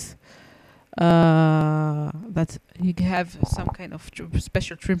goats that you have some kind of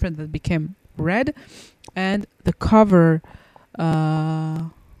special treatment that became red, and the cover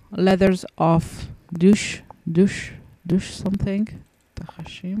leathers of dush something.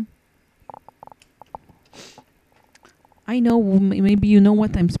 Tachashim. I know, maybe you know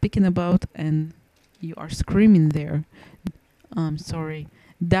what I'm speaking about and you are screaming there. I'm sorry.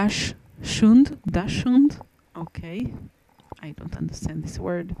 Dashund. Okay. I don't understand this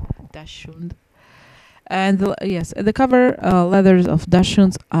word. Dashund. And the cover leathers of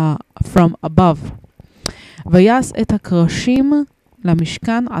dashunds are from above. ויעש את הקרשים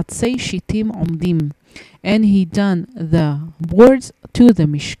למשכן עצי שיטים עומדים. And he done the boards to the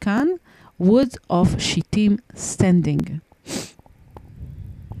mishkan, woods of shitim standing.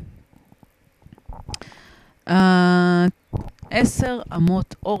 10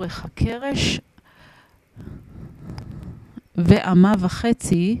 אמות אורך הקרש ואמה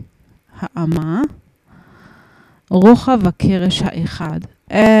וחצי האמה רוחב הקרש האחד.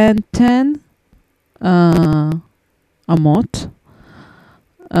 And 10 אמות.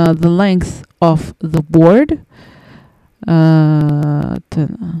 The length of the board.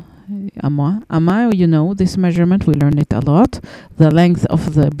 Amma, you know this measurement, we learned it a lot. The length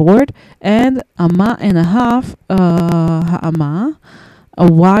of the board, and amma and a half, ha'ama, a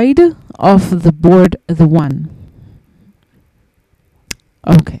wide of the board, the one.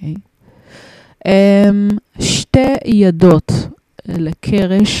 Okay. שתי ידות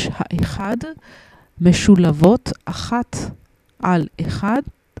לקרש האחד משולבות אחת על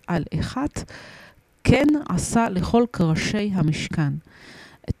אחת, כן עשה לכל קרשי המשכן.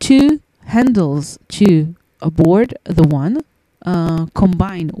 Two handles to a board, the one,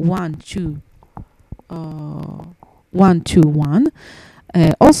 combine one to one,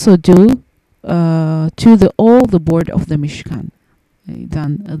 also do to all the board of the Mishkan.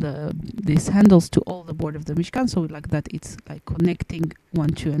 Done these handles to all the board of the Mishkan, so like that it's like connecting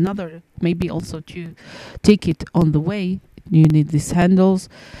one to another. Maybe also to take it on the way, you need these handles.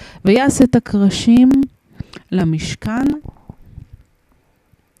 ויעש את הקרשים למשכן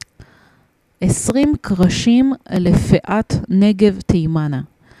 20 קרשים לפאת נגב תימנה,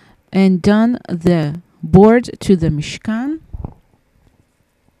 and done the board to the Mishkan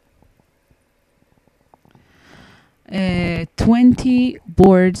 20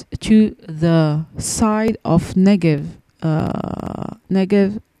 boards to the side of Negev,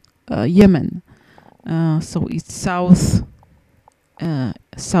 Yemen. So it's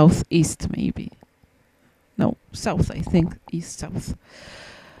southeast maybe. No, south, I think, east, south.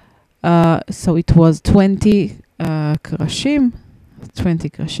 So it was 20 krashim. 20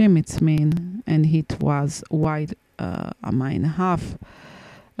 krashim, it's mean, and it was wide amma and a half.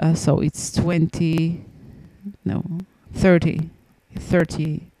 So it's 30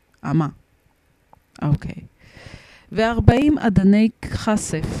 amma. Okay. ו40 אדני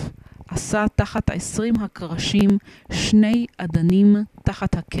חשף עשה תחת 20 הקרשים 2 אדנים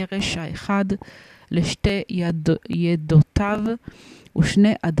תחת הקרש האחד לשתי ידותיו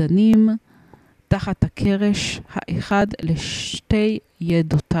ושני אדנים תחת הקרש האחד לשתי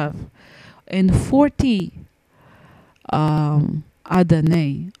ידותיו. And 40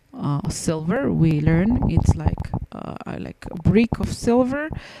 אדני silver, we learn it's like a brick of silver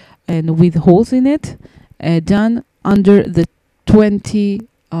and with holes in it, done under the 20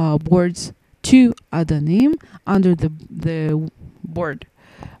 boards, 2 adanim under the board,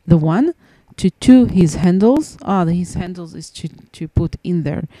 the one to his handles. His handles is to put in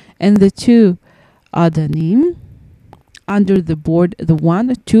there, and the 2 adanim under the board, the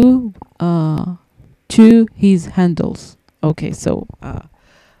one to his handles. Okay, so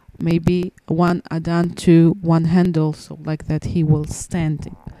maybe 1 adan to 1 handle, so like that he will stand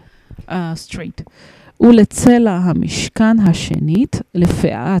straight. ולצלע המשכן השנית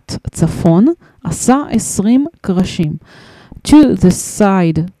לפאת צפון עשה 20 קרשים. To the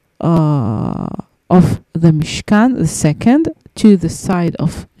side of the Mishkan, the second, to the side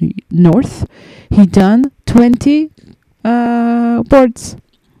of north, he done 20 boards.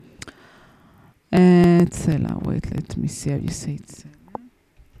 צלע, wait, let me see how you say it.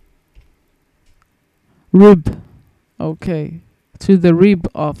 Rib, okay, to the rib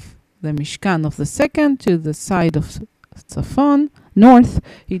of the Mishkan of the second, to the side of Tzafon, north,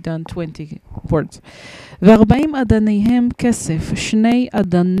 he done 20 boards. ו40 אדניהם כסף, 2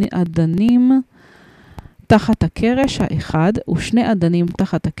 אדנים תחת הקרש האחד, ושני אדנים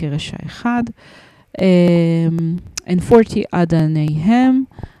תחת הקרש האחד, and 40 אדניהם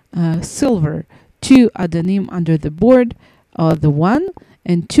silver, 2 אדנים under the board, the one,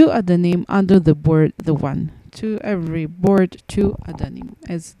 and 2 adanim under the board, the one. To every board, 2 adanim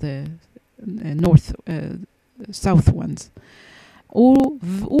as the north, south ones.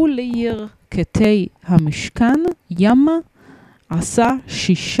 ולעיר קטעי המשכן ימה עשה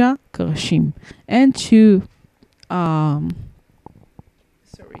 6 קרשים. And to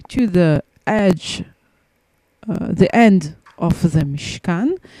the edge, the end of the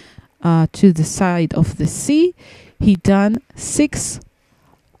Mishkan, to the side of the sea, he done 6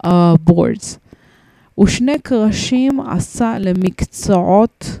 boards. ושני קרשים עשה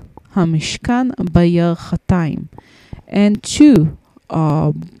למקצועות המשכן בירכתיים. And 2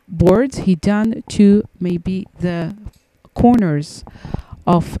 boards he done to maybe the corners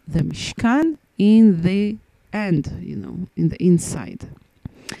of the Mishkan in the end, in the inside.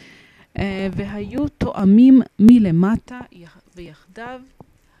 והיו תואמים מלמטה ויחדיו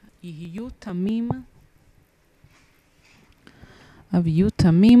יהיו תמים ויהיו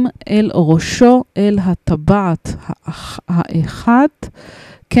תמים אל ראשו אל הטבעת האחת,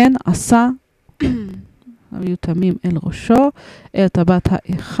 כן עשה היו תמים אל ראשו, אל טבעת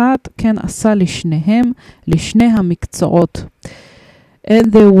האחת, כן עשה לשני המקצועות.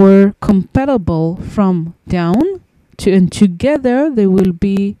 And they were compatible from down to, and together they will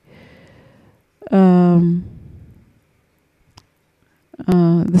be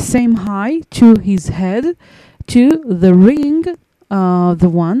the same height to his head, to the ring, the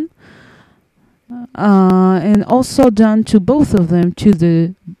one, and also done to both of them, to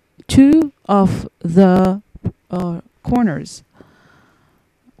the two of the corners.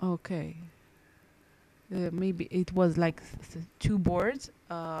 Okay. Maybe it was like two boards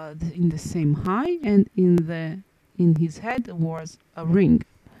in the same height, and in his head was a ring,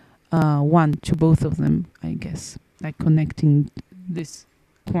 one to both of them, I guess, like connecting this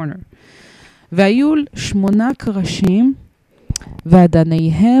corner. והיו 8 קרשים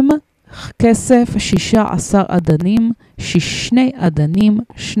ואדניהם כסף 16 אדנים, 2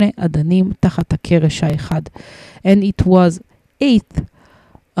 אדנים תחת הקרש האחד. And it was 8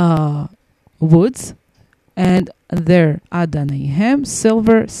 woods, and their אדניהם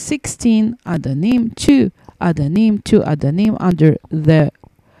silver, 16 אדנים, 2 אדנים under the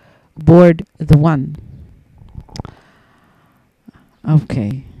board, the one.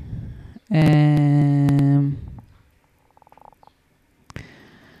 Okay.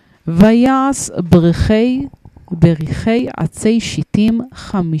 ויעש בריחי עצי שיטים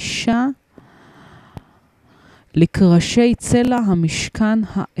 5 לקרשי צלע המשכן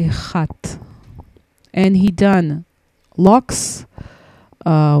האחת. And he done locks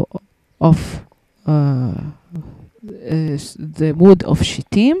of the woods of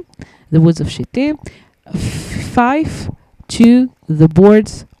Shittim, 5 to the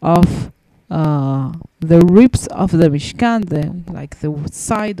boards of the ribs of the Mishkan, like the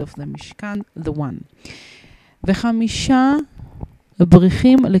side of the Mishkan, the one. 5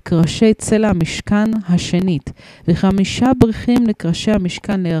 בריחים לקרשי צלע המשכן השנית, 5 בריחים לקרשי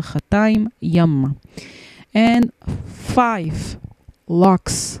המשכן לערכתיים ימה. And 5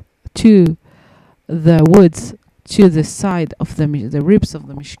 locks to the woods to the side of the ribs of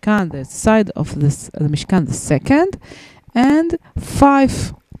the Mishkan, the side of the Mishkan, the second, and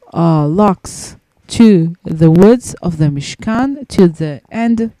 5 locks to the woods of the Mishkan, to the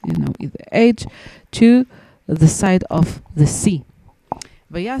end, the edge, to the side of the sea.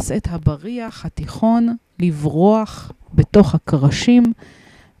 ויעש את הבריח התיכון לברוח בתוך הקרשים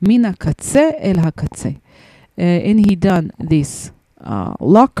מן הקצה אל הקצה. And he done this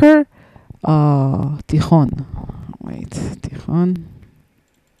locker, תיכון. Wait, תיכון.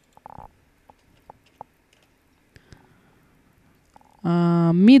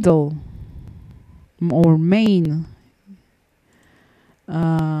 Middle or main,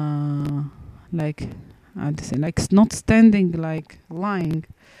 like not standing, like lying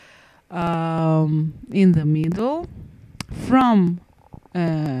in the middle from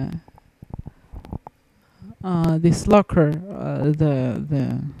this locker,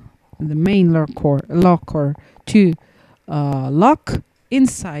 the main locker to lock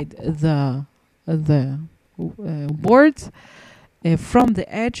inside the boards, from the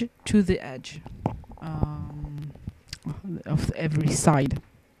edge to the edge of every side.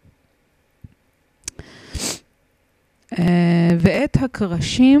 ואת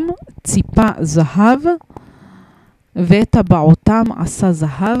הקרשים ציפה זהב, ואת טבעותם עשה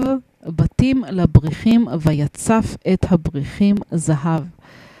זהב, בתים לבריחים ויצף את הבריחים זהב.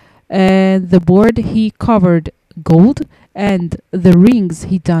 The board he covered gold, and the rings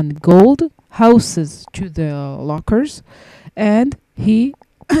he done gold, houses to the lockers, and he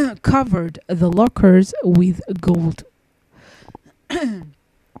covered the lockers with gold.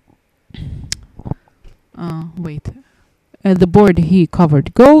 The board he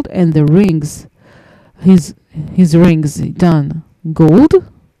covered gold, and the rings, his rings done gold,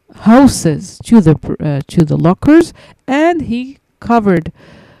 houses to the lockers, and he covered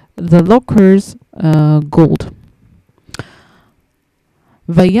the lockers gold.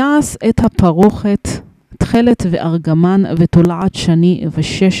 ויעש את הפרוכת תכלת וארגמן ותולעת שני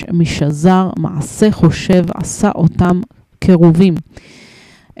ושש משזר, מעשה חושב עשה אותם קרובים.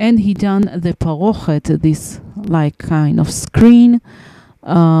 And he done the parochet, this like kind of screen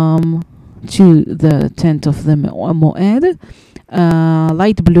to the tent of the Moed,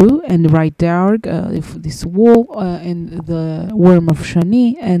 light blue and right dark, this wall and the worm of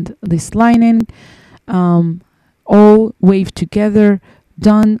Shani and this lining, all waved together,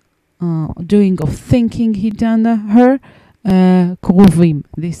 done, doing of thinking he done her, Kruvim.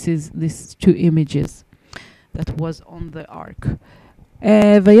 This is these two images that was on the ark.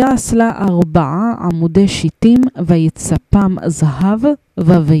 ויעש לה 4 עמודי שיטים, ויצפם זהב,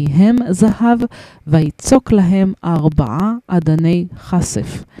 וויהם זהב, ויצוק להם 4 אדני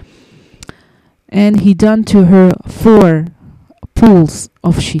חשף. And he done to her 4 pools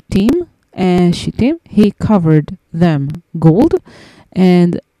of shitim, he covered them gold,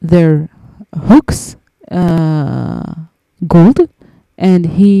 and their hooks gold, and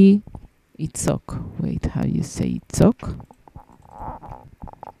he itzok. Wait, how you say itzok?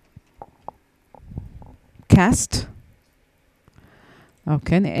 Cast.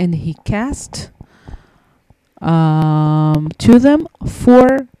 Okay, and he cast to them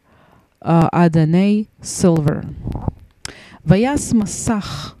 4 אדני silver. ויעש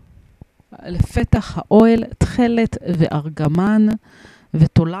מסך לפתח האוהל, תכלת וארגמן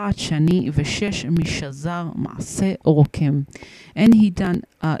ותולעת שני ו6 משזר מעשה רוקם. And he done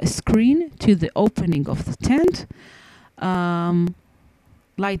a screen to the opening of the tent,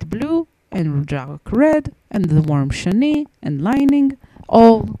 light blue and dark red, and the warm shani and lining,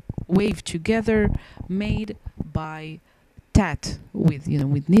 all waved together, made by tat with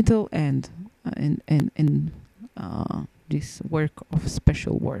needle and this work of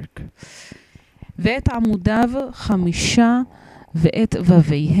special work. ואת עמודיו 5 ואת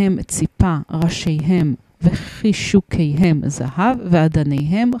וויהם ציפה, ראשיהם וחישוקיהם זהב,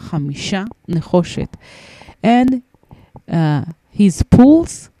 ואדניהם 5 נחושת. And his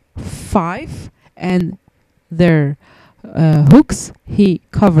pools 5, and their hooks, he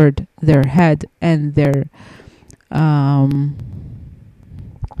covered their head and their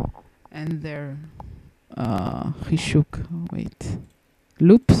chishuk,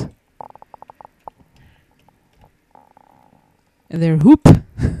 loops, their hoop,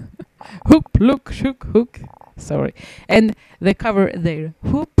 hook, sorry, and they cover their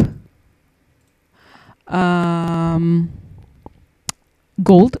hoop,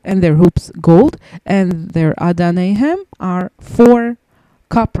 gold, and their hoops gold, and their adanehem are 4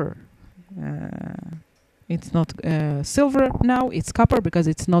 copper. It's not silver now, it's copper, because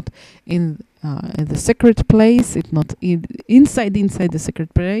it's not in the secret place. It's not inside the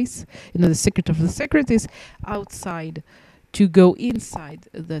secret place. The secret of the secret is outside to go inside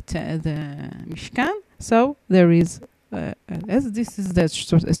the Mishkan. So there is, as this is the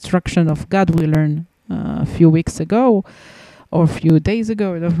instruction of God we learned a few weeks ago, or a few days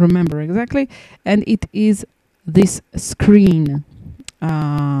ago, I don't remember exactly. And it is this screen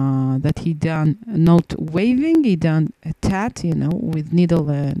that he done, not waving, he done a tat, with needle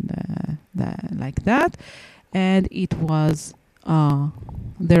and like that. And it was,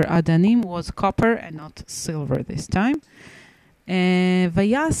 their adanim was copper and not silver this time.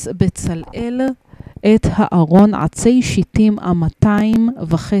 ויעש בצלאל את הארון עצי שיטים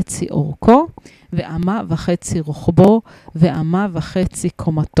 200.5 אורכו, ו1.5 רוחבו, ו1.5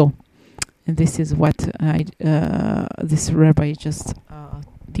 קומתו. And this is what this rabbi just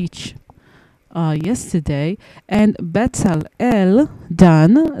teach yesterday. And Betzalel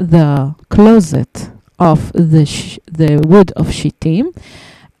done the closet of the wood of shittim,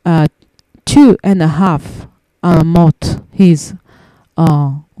 2.5 amot his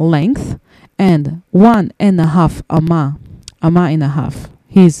length, and 1.5 amma and a half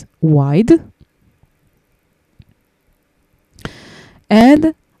his wide,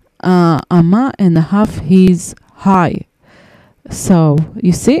 and amma and a half his high. So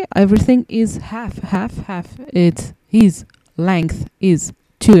you see, everything is half. It's his length is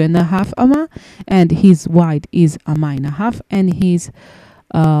 2.5 amma, and his wide is amma and a half, and his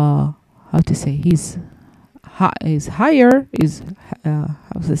his higher is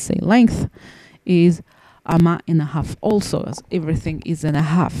length is amma and a half also, as everything is and a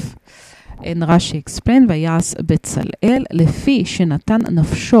half. And Rashi explained, ויעש בצלאל לפי שנתן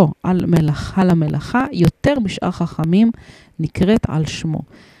נפשו על המלאכה יותר משאר חכמים נקראת על שמו.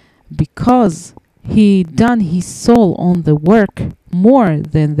 Because he done his soul on the work more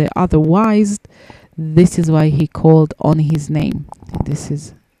than the other wise, this is why he called on his name. This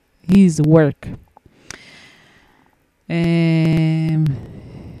is his work.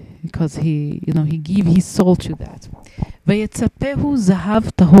 Because he gave his soul to that. ויצפהו זהב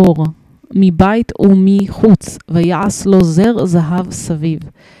טהור מבית ומחוץ, ויעש לו זר זהב סביב.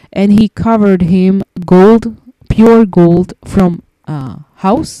 And he covered him gold, pure gold, from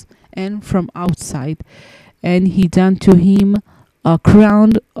house and from outside. And he done to him a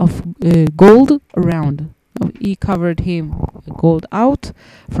crown of gold around. He covered him gold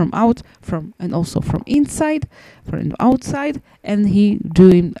and also from inside, from outside, and he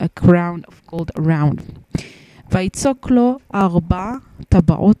doing a crown of gold around. ויצוק לו 4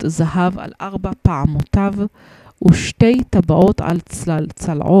 טבעות זהב על 4 פעמותיו, ושתי טבעות על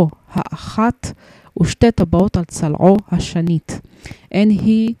צלעו האחת ושתי טבעות על צלעו השנית. And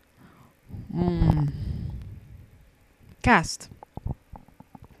he cast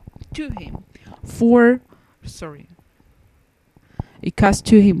to him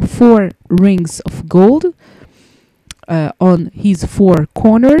four rings of gold on his four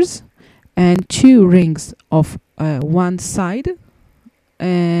corners, and 2 rings of one side,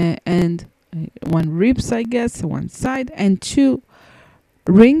 and one ribs, I guess, one side, and 2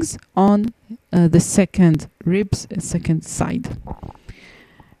 rings on the second ribs, second side.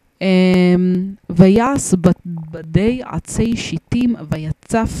 ויעש בדי עצי שיטים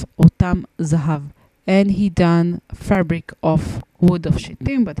ויצף אותם זהב. And he done fabric of wood of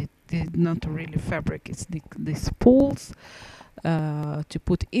shittim, but it is not really fabric, it's these pools to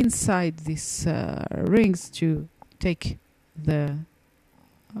put inside these rings to take the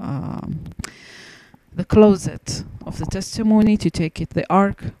closet of the testimony, to take the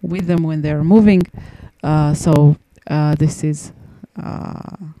ark with them when they're moving. So this is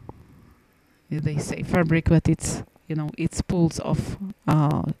they say fabric, but it's it's pools of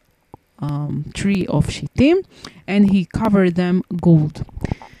tree of shittim, and he covered them gold.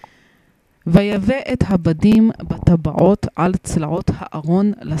 ויבא את הבדים בטבעות על צלעות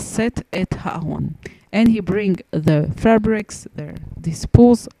הארון לשאת את הארון. And he bring the fabrics, these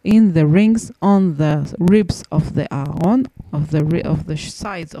pools, in the rings on the ribs of the Aaron, of the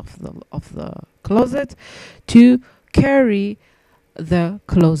sides of the closet, to carry the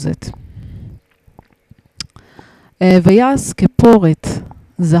closet. ויעש כפורת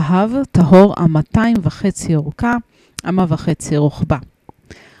זהב טהור 2.5 אורכה, 1.5 רוחבה.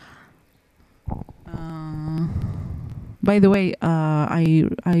 By the way,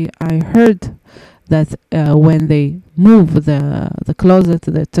 I heard that when they move the closet,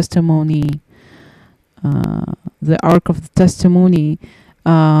 the testimony, the ark of the testimony,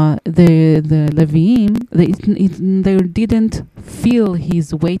 the Leviim, they didn't feel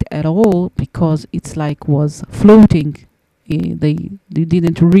his weight at all, because it's like was floating. They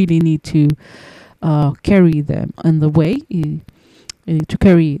didn't really need to carry them on the way. To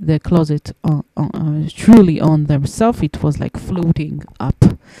carry the closet truly on themselves, it was like floating up.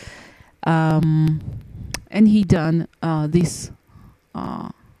 And he done this,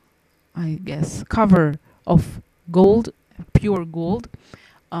 I guess, cover of gold, pure gold,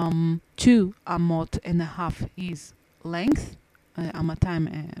 2.5 amot his length,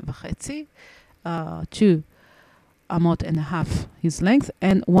 2.5 2.5 amot his length,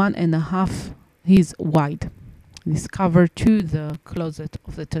 and 1.5 his wide. This cover to the closet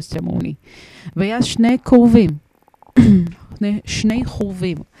of the testimony. ויש שני קרובים, שני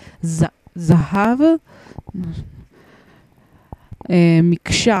חורבים, זהב,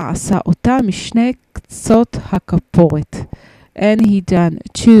 מקשה עשה אותה משני קצות הכפורת. And he done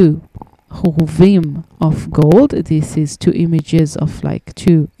 2 חורבים of gold. This is 2 images of like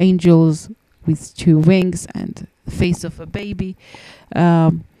 2 angels with 2 wings and the face of a baby.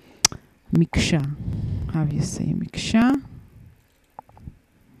 מקשה. How do you say מקשה?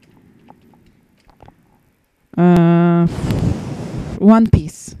 One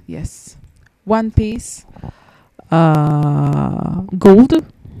piece, yes. 1 piece gold.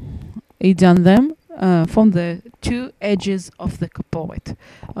 He done them from the 2 edges of the kaporet.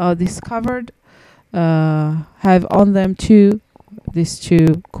 This covered have on them these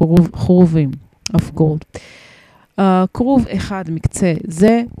 2 חורבים of gold. כרוב אחד מקצה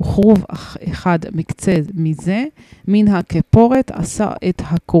זה וכרוב אחד מקצה מזה, מן הכפורת עשה את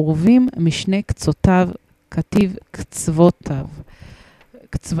הכרובים משני קצותיו, כתיב קצוותו.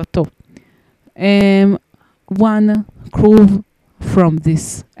 1 curve from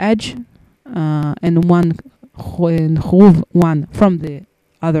this edge, and 1 curve, 1 from the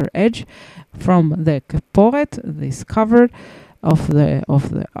other edge, from the kaporet, this cover of the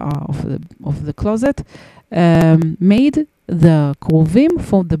closet, made the קרובים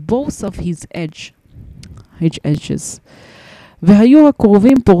for the both of his edges. והיו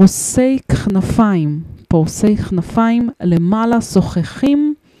הקרובים פורסי כנפיים למעלה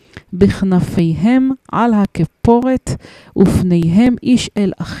שוחחים בכנפיהם על הכפורת, ופניהם איש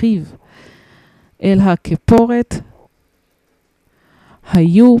אל אחיו. אל הכפורת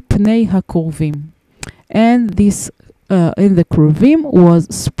היו פני הקרובים. And this in the Kruvim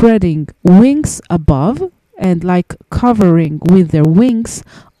was spreading wings above and like covering with their wings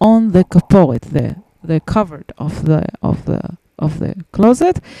on the kaporet, the covered of the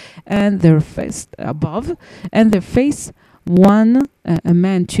closet, and their face above, and their face one a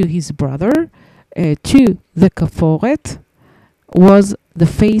man to his brother, to the kaporet was the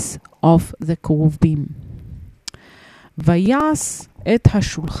face of the Kruvim. ויעש את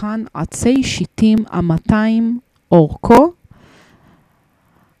השולחן עצי שיטים 200 אורכו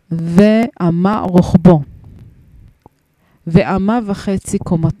ואמה רוחבו ואמה וחצי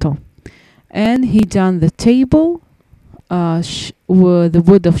קומתו. And he done the table with the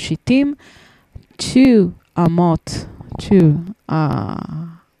wood of shittim, 2 amot, 2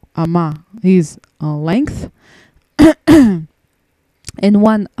 amma his length, and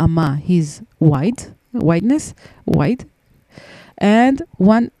 1 amma his wideness, wide, and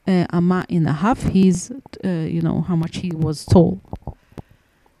 1 amma and a half his, how much he was tall.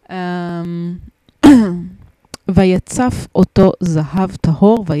 ויצף אותו זהב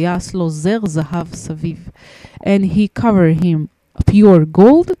טהור ויעש לו זר זהב סביב. And he covered him pure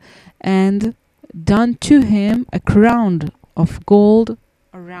gold and done to him a crown of gold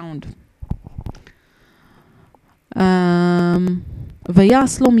around.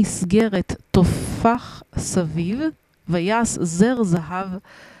 ויעש לו מסגרת תופח סביב ויעש זר זהב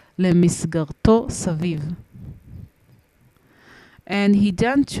למסגרתו סביב. And he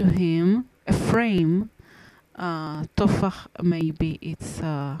done to him a frame. Tofach, maybe it's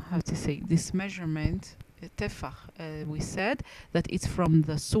how to say this measurement. Tefach, we said that it's from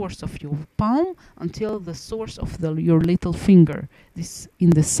the source of your palm until the source of your little finger. This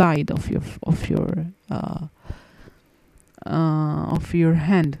in the side of your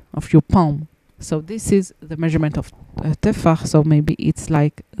hand, of your palm. So this is the measurement of tefach. So maybe it's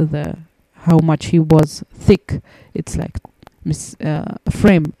like how much he was thick. It's like a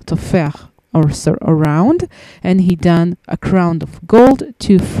frame tofach. Or around, and he done a crown of gold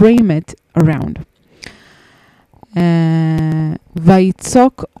to frame it around.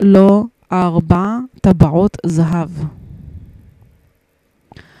 ויצוק לו 4 טבעות זהב.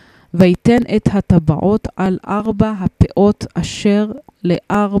 ויתן את הטבעות על 4 הפאות אשר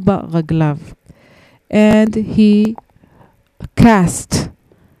ל4 רגליו. And he cast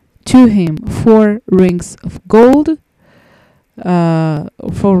to him 4 rings of gold.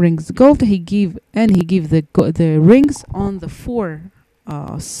 4 rings gold. He give the rings on the 4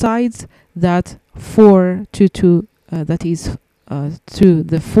 sides that that is to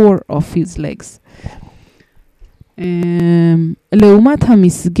the 4 of his legs. לעומת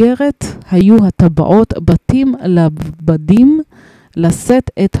המסגרת היו הטבעות בתים לבדים לשאת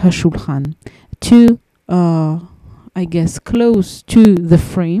את השולחן. To I guess close to the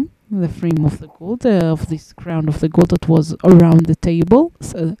frame of the gold, of this crown of the gold that was around the table.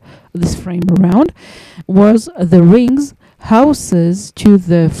 So this frame around was the rings, houses to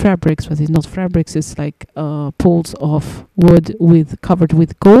the fabrics, but it's not fabrics, it's like poles of wood covered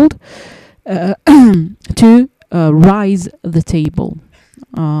with gold to rise the table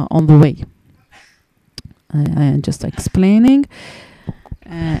on the way. Just explaining.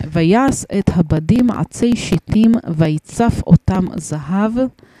 ויעש את הבדים עצי שיטים ויצף אותם זהב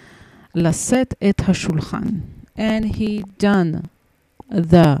לשאת את השולחן. And he done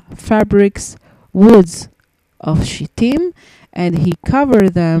the fabrics, woods of shittim, and he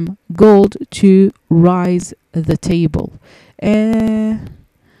covered them gold to rise the table.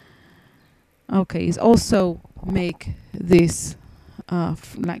 Okay, he's also make this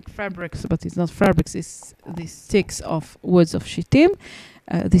like fabrics, but it's not fabrics, it's these sticks of woods of shittim,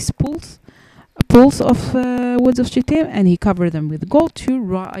 these pools of woods of shittim, and he covered them with gold to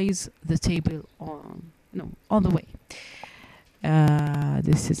rise the table on the way.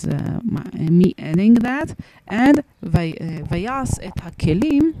 This is me adding that. And ויעש את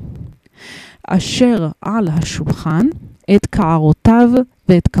הכלים אשר על השולחן, את קערותיו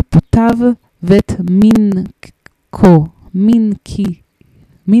ואת כפותיו ואת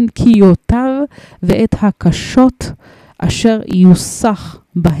מנקיותיו ואת הקשות אשר יוסח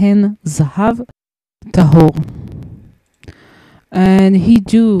בהן זהב טהור. And he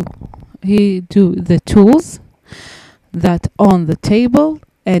do the tools that on the table,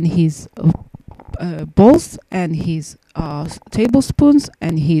 and his bowls, and his tablespoons,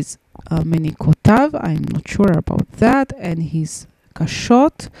 and his menikotav, I'm not sure about that, and his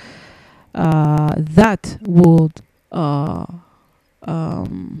kashot, that would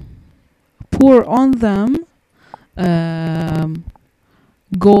pour on them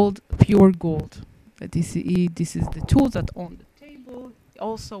gold, pure gold. This is the tools that on the table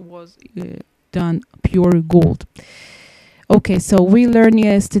also was done pure gold. Okay, so we learned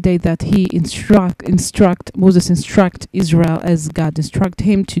yesterday that Moses instruct Israel as God instruct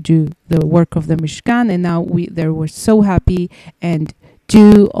him to do the work of the Mishkan, and now they were so happy and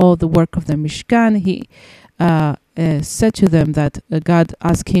do all the work of the Mishkan. He said to them that God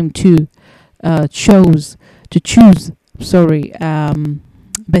asked him to choose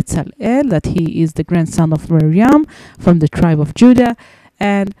Bezalel, that he is the grandson of Miriam from the tribe of Judah,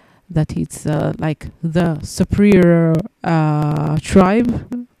 and that it's like the superior tribe,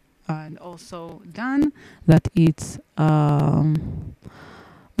 and also Dan, that it's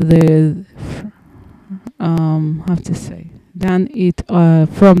the how to say, Dan it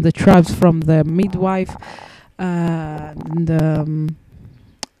from the tribes from the midwife,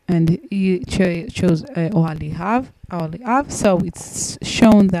 and he chose Oholiab. So it's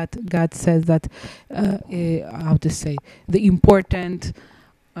shown that God says that how to say, the important,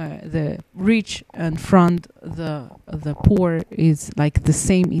 the rich and front, the poor is like the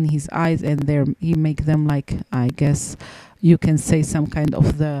same in his eyes, and he make them like, I guess you can say, some kind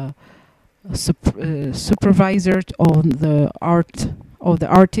of the supervisor on the art of the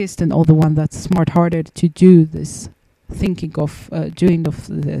artist, and all the one that's smart-hearted to do this, thinking of doing of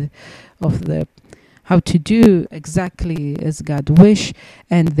the how to do exactly as God wish,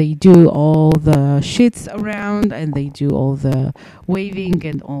 and they do all the shits around, and they do all the waving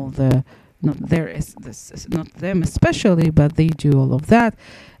and all the not them especially, but they do all of that.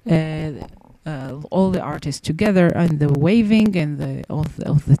 All the artists together, and the waving and the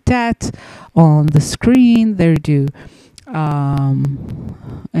of the tat on the screen, they do. And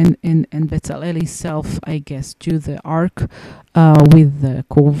Bezalel himself, I guess, do the ark with the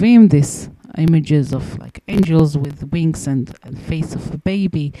Kovim, these images of like angels with wings and face of a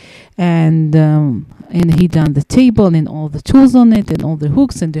baby, and he done the table and all the tools on it, and all the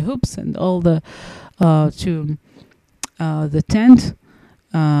hooks and the hoops and all the the tent,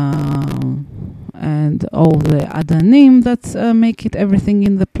 and all the adanim that make it everything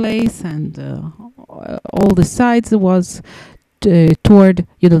in the place, and all the sides was toward,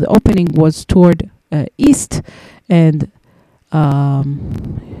 the opening was toward east, and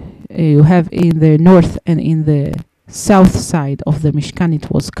you have in the north and in the south side of the Mishkan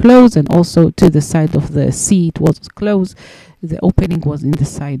it was closed, and also to the side of the sea it was closed. The opening was in the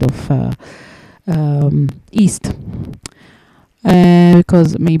side of east.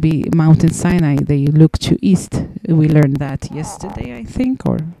 Because maybe Mountain Sinai, they look to east. We learned that yesterday, I think,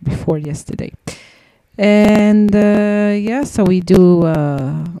 or before yesterday. And so we do,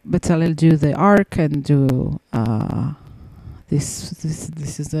 Bezalel do the ark, and do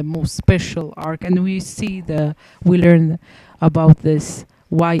this is the most special ark, and we learn about this,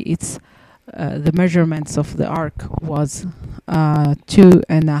 why it's the measurements of the ark was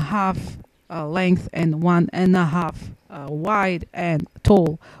 2.5 length and 1.5 wide, and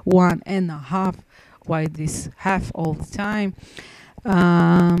tall 1.5 wide, this half all the time.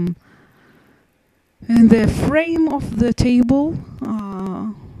 And the frame of the table,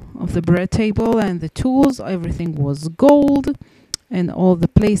 of the bread table, and the tools, everything was gold, and all the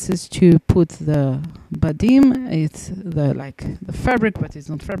places to put the badim, it's the fabric, but it's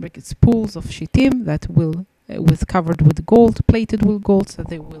not fabric, it's pools of shittim that will was covered with gold, plated with gold, so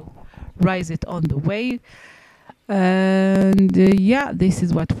they will rise it on the way. And this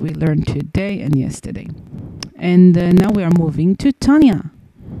is what we learned today and yesterday. And now we are moving to Tania.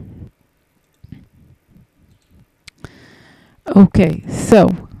 Okay, so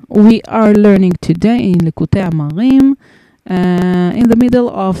we are learning today in Likutei Amarim, in the middle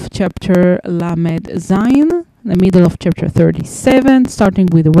of chapter Lamed Zayin, the middle of chapter 37, starting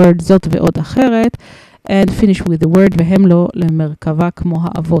with the word Zot ve'od acheret, and finish with the word Vehem lo lemerkava kmo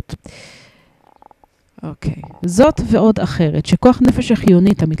ha'avot. אוקיי. זאת ועוד אחרת, שכוח נפש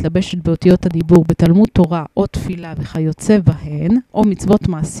החיונית המתלבשת באותיות הדיבור בתלמוד תורה או תפילה וכיוצא בהן, או מצוות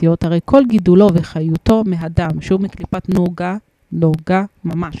מעשיות, הרי כל גידולו וחיותו מהדם, שהוא מקליפת נוגה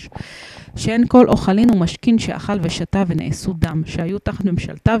ממש. שאין כל אוכלין ומשכין שאכל ושתה ונעשו דם, שהיו תחת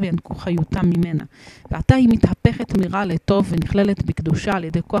ממשלתה וינקו חיותם ממנה. ועתה היא מתהפכת מרע לטוב ונכללת בקדושה על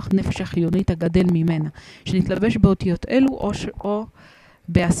ידי כוח נפש החיונית הגדל ממנה, שנתלבש באותיות אלו או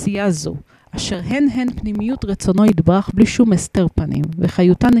בעשייה זו. אשר הן פנימיות רצונו יתברך בלי שום הסתר פנים,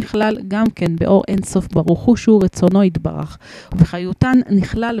 וחיותן נכלל גם כן באור אין סוף ברוך הוא שהוא רצונו יתברך, וחיותן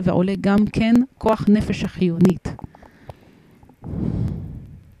נכלל ועולה גם כן כוח נפש החיונית.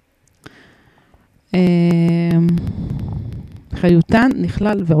 חיותן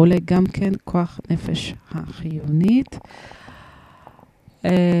נכלל ועולה גם כן כוח נפש החיונית.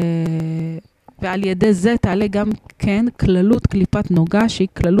 ועל ידי זה תעלה גם כן כללות קליפת נוגה, שהיא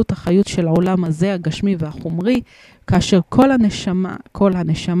כללות החיות של העולם הזה, הגשמי והחומרי, כאשר כל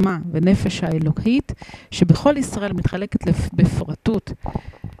הנשמה ונפש האלוקית, שבכל ישראל מתחלקת בפרטות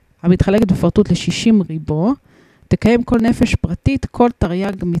ל-60 ריבו, תקיים כל נפש פרטית, כל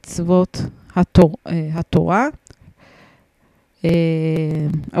תרי"ג מצוות התורה,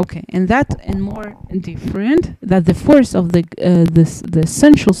 Okay, and that and more different, that the force of the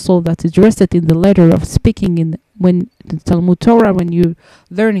essential soul that is rested in the letter of speaking in when the Talmud Torah, when you're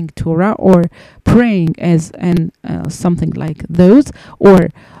learning Torah or praying as and something like those, or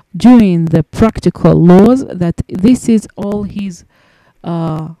doing the practical laws, that this is all his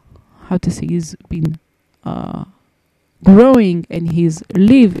how to say, he's been growing, and his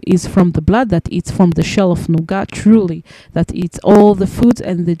live is from the blood, that it's from the shell of Nuga, truly, that it's all the foods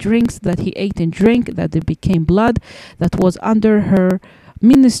and the drinks that he ate and drank, that they became blood, that was under her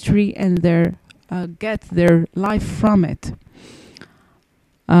ministry, and their get their life from it.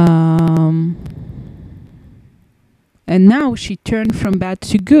 And now she turned from bad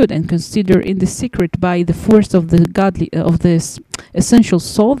to good, and consider in the secret by the force of the godly of this essential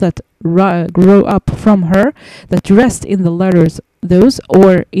soul that grow up from her, that rest in the letters those,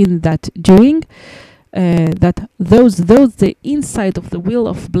 or in that doing, that those the inside of the will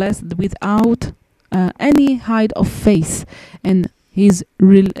of blessed without any hide of face, and his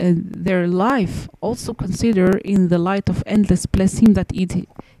their life also consider in the light of endless blessing, that it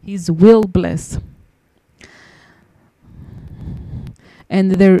his will bless.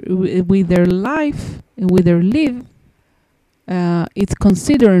 And with their life, with their live, it's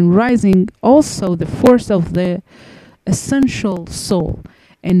considering rising also the force of the essential soul,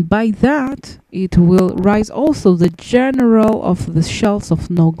 and by that it will rise also the general of the shells of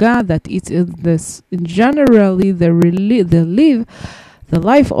Noga, that it's this generally the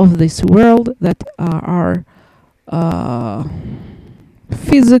life of this world, that are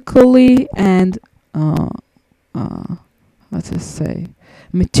physically and let's just say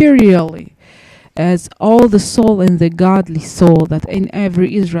materially, as all the soul and the godly soul that in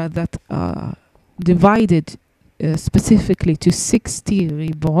every Israel that divided specifically to 60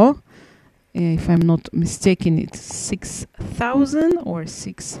 ribo, if I'm not mistaken, it's 6,000 or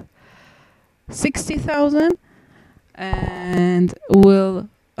 60,000, and will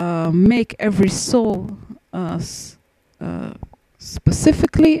make every soul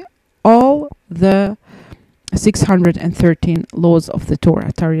specifically all the 613 laws of the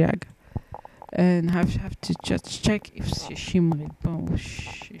Torah, Tariag. And have to just check if Shishim Ribo,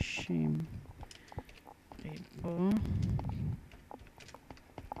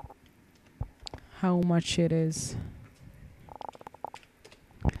 how much it is.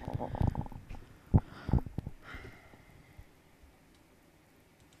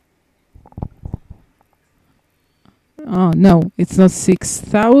 Oh no, it's not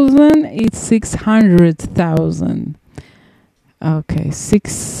 6,000, it's 600,000. Okay,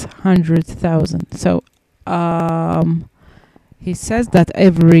 600,000. So he says that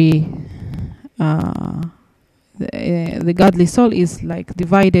every the godly soul is like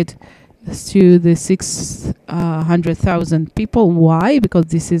divided to the 600,000 people. Why? Because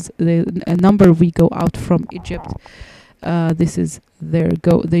this is a number we go out from Egypt. This is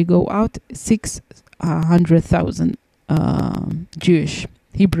they go out 600,000 Jewish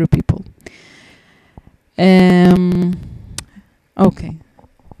Hebrew people. אוקיי.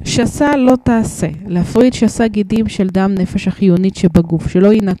 שסה לא תעשה, להפריד שסה גידים של דם נפש החיונית שבגוף,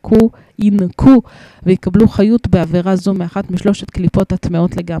 שלא ינקו ויקבלו חיות בעבירה זו מאחת משלושת קליפות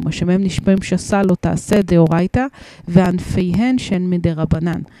הטמעות לגמרי, שמהם נשמעים שסה לא תעשה דאורייתא, וענפיהן שהן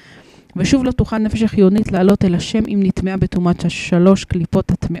מדרבנן. ושוב לא תוכל נפש החיונית לעלות אל השם אם נטמעה בטומאת השלוש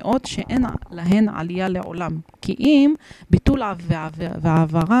קליפות הטמעות, שאין להן עלייה לעולם, כי אם ביטול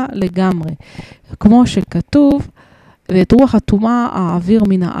והעברה לגמרי, כמו שכתוב, ואת רוח הטומאה האוויר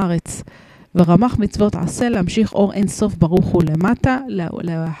מן הארץ, ורמח מצוות עשה להמשיך אור אין סוף ברוך הוא למטה,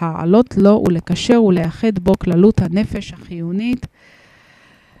 להעלות לו ולקשר ולאחד בו כללות הנפש החיונית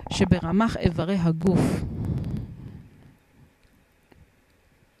שברמח איברי הגוף.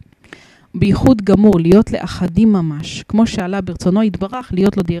 בייחוד גמור, להיות לאחדים ממש, כמו שעלה ברצונו יתברך,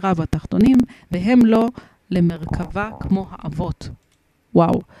 להיות לו דירה בתחתונים, והם לא למרכבה כמו האבות.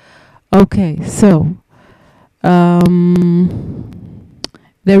 וואו. אוקיי, so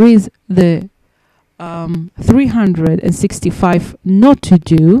there is the 365 not to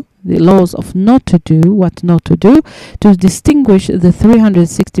do, the laws of not to do, what not to do, to distinguish the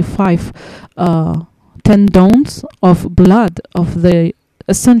 365 tendons of blood of the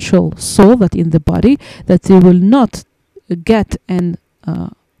essential soul that in the body, that they will not get and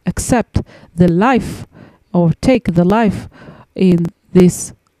accept the life or take the life in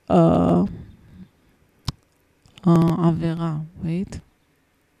this avera,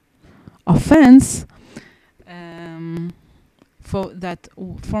 offense, for that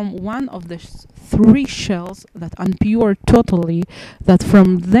from one of the three shells that unpure totally, that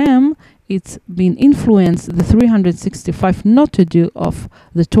from them it's been influenced the 365 not to do of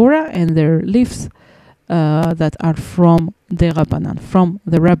the Torah and their lives that are from the Rabbanan, from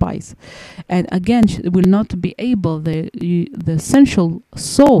the rabbis. And again, she will not be able, the essential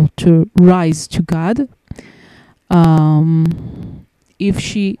soul, to rise to God if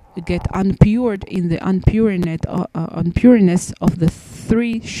she get unpured in the unpureness of the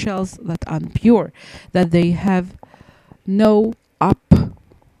three shells that are impure, that they have no up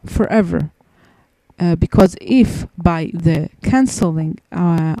forever. Because if by the canceling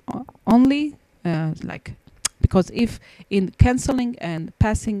only, because if in canceling and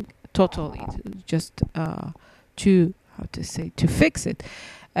passing totally, just to fix it,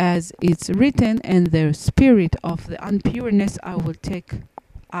 as it's written, and the spirit of the unpureness I will take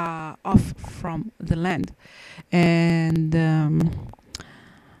off from the land. And the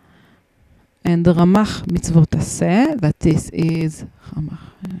Ramach mitzvot aseh, that this is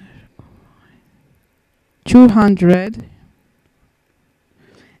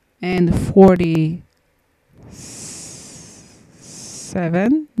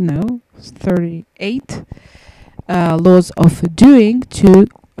 38 laws of doing to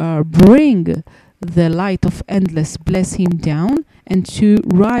bring the light of endless bless him down, and to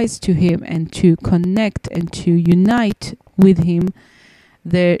rise to him, and to connect and to unite with him,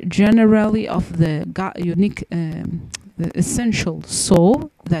 the generally of the God, unique, the essential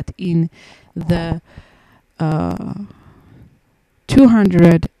soul, that in the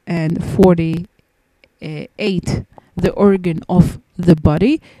 248, the organ of the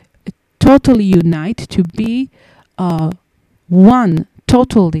body, totally unite to be one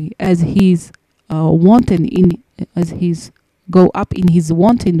totally, as he's wanted in, as he's go up in his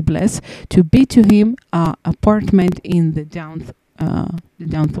wanted bless, to be to him apartment in the downward,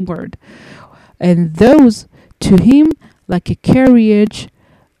 and those to him like a carriage,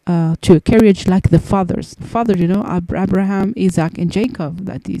 to a carriage like the fathers. Father, Abraham, Isaac, and Jacob.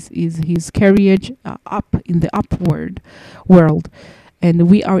 That is his carriage up in the upward world, and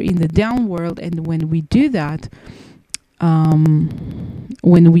we are in the down world. And when we do that,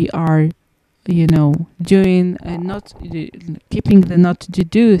 when we are, doing and not keeping the not to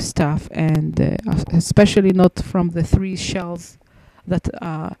do stuff, and especially not from the three shells that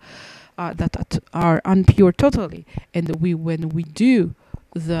are unpure totally, and when we do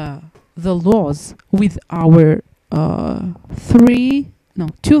the laws with our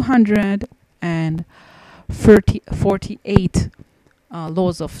 248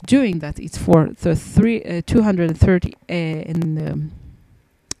 laws of doing, that it's for the 230 and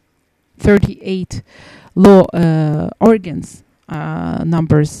 38 law organs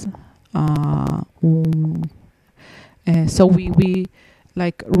numbers. So we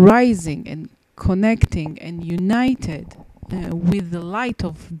like rising and connecting and united with the light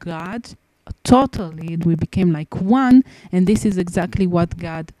of God totally, and we became like one. And this is exactly what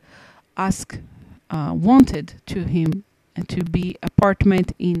God wanted to him, to be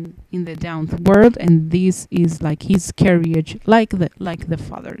apartment in the down world, and this is like his carriage, like the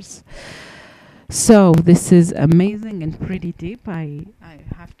fathers. So this is amazing and pretty deep. I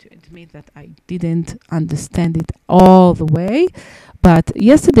have to admit that I didn't understand it all the way, but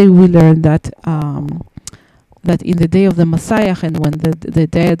yesterday we learned that that in the day of the Messiah, and when the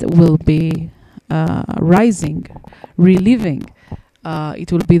dead will be rising, reliving,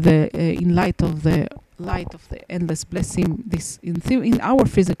 it will be in light of the endless blessing, this in our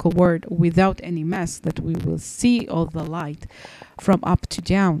physical world, without any mess, that we will see all the light from up to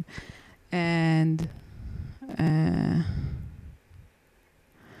down, and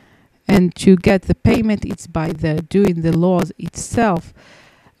to get the payment, it's by the doing the laws itself.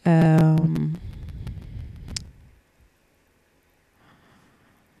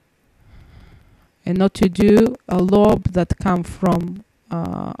 And not to do a law that come from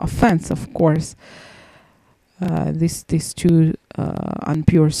offense, of course. These two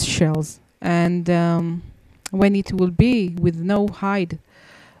unpure shells, and when it will be with no hide,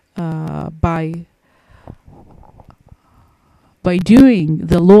 by doing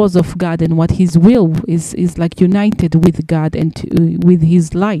the laws of God, and what His will is like united with God and with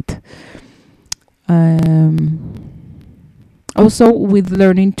His light. Also with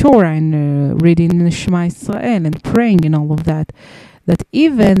learning Torah and reading Shema Israel and praying and all of that. That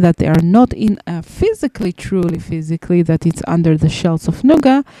even that they are not in truly physically, that it's under the shells of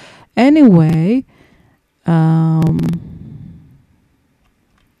Nuga. Anyway,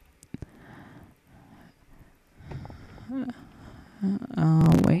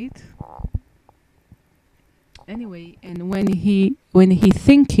 wait. Anyway, and when he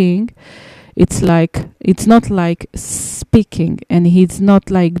thinking, it's not like speaking, and he's not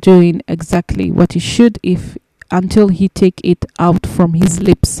like doing exactly what he should if until he take it out from his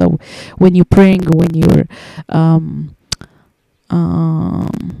lips. So when you're praying, when you're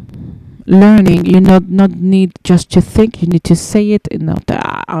learning, you not need just to think, you need to say it, and not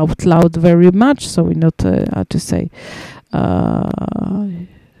out loud very much. So we not how to say,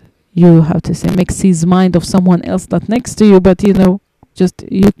 you have to say makes his mind of someone else that next to you, but just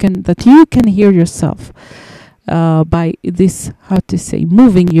you can hear yourself by this, how to say,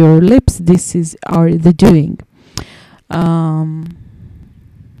 moving your lips. This is the doing,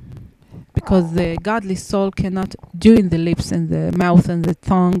 because the godly soul cannot do in the lips and the mouth and the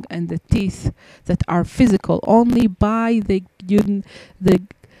tongue and the teeth that are physical. Only by the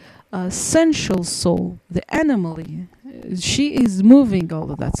sensual soul, the animally, she is moving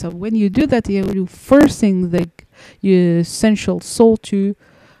all of that. So when you do that, you're forcing your sensual soul to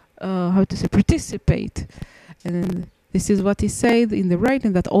how to say, participate. And this is what he said in the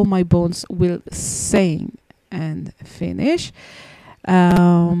writing, that all my bones will sing. And finish.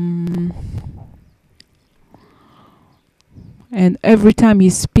 And every time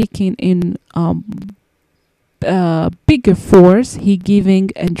he's speaking in bigger force, he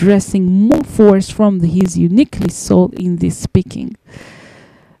giving and dressing more force from his uniquely soul in this speaking.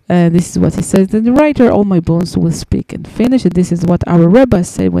 This is what he says in the writer, all my bones will speak and finish. And this is what our rabbis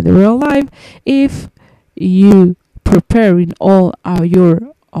said when they were alive. If you prepare in all your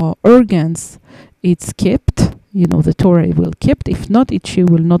organs, it's kept. The Torah will kept. If not, she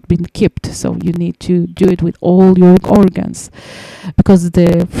will not be kept. So you need to do it with all your organs, because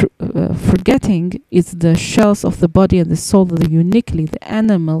the forgetting is the shells of the body and the soul, the uniquely, the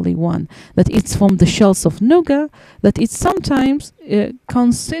animally one, that it's from the shells of Nuga, that it's sometimes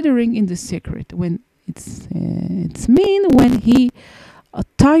considering in the secret when it's mean when he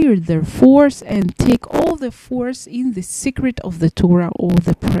tired their force and take all the force in the secret of the Torah or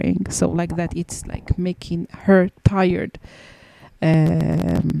the praying. So like that, it's like making her tired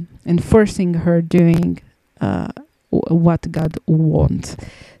and forcing her doing what God wants.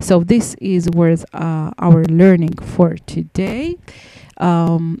 So this is worth our learning for today.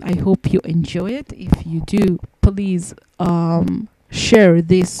 I hope you enjoy it. If you do, please share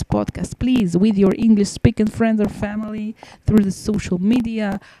this podcast, please, with your English speaking friends or family through the social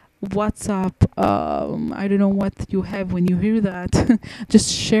media, WhatsApp. I don't know what you have when you hear that. Just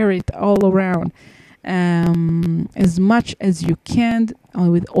share it all around as much as you can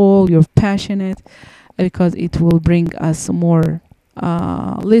with all your passionate, because it will bring us more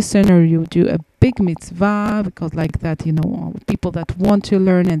listener. You do a big mitzvah, because like that, people that want to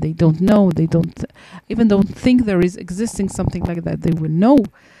learn and they don't know, they don't think there is existing something like that, they will know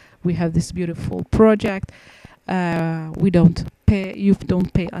we have this beautiful project. You don't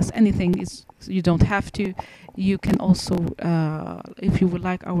pay us anything. You don't have to. You can also, if you would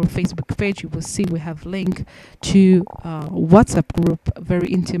like our Facebook page, you will see we have link to WhatsApp group, very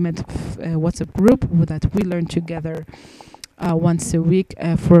intimate WhatsApp group that we learn together once a week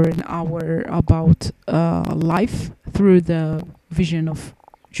for an hour about life through the vision of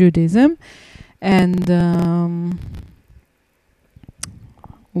Judaism. And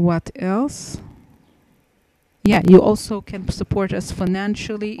what else? Yeah, you also can support us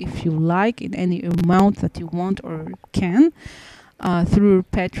financially if you like, in any amount that you want or can, through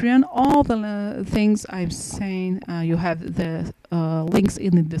Patreon. All the things I'm saying, you have the links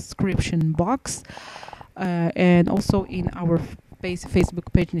in the description box. And also in our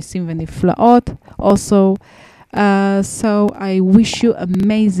Facebook page, Nisim Veniflaot. Also, so I wish you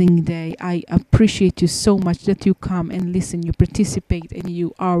amazing day. I appreciate you so much that you come and listen, you participate, and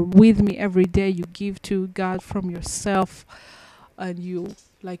you are with me every day. You give to God from yourself, and you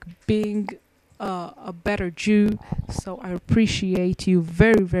like being a better Jew. So I appreciate you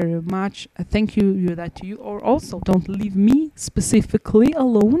very, very much. Thank you that you are also don't leave me specifically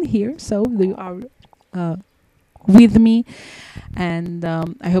alone here. So you are with me, and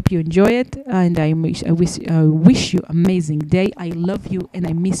I hope you enjoy it, and I wish you amazing day. I love you and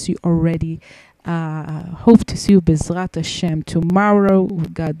I miss you already. Hope to see you Bezrat Hashem tomorrow.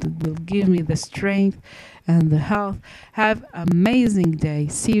 God will give me the strength and the health. Have amazing day.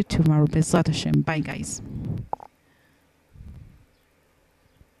 See you tomorrow Bezrat Hashem. Bye guys.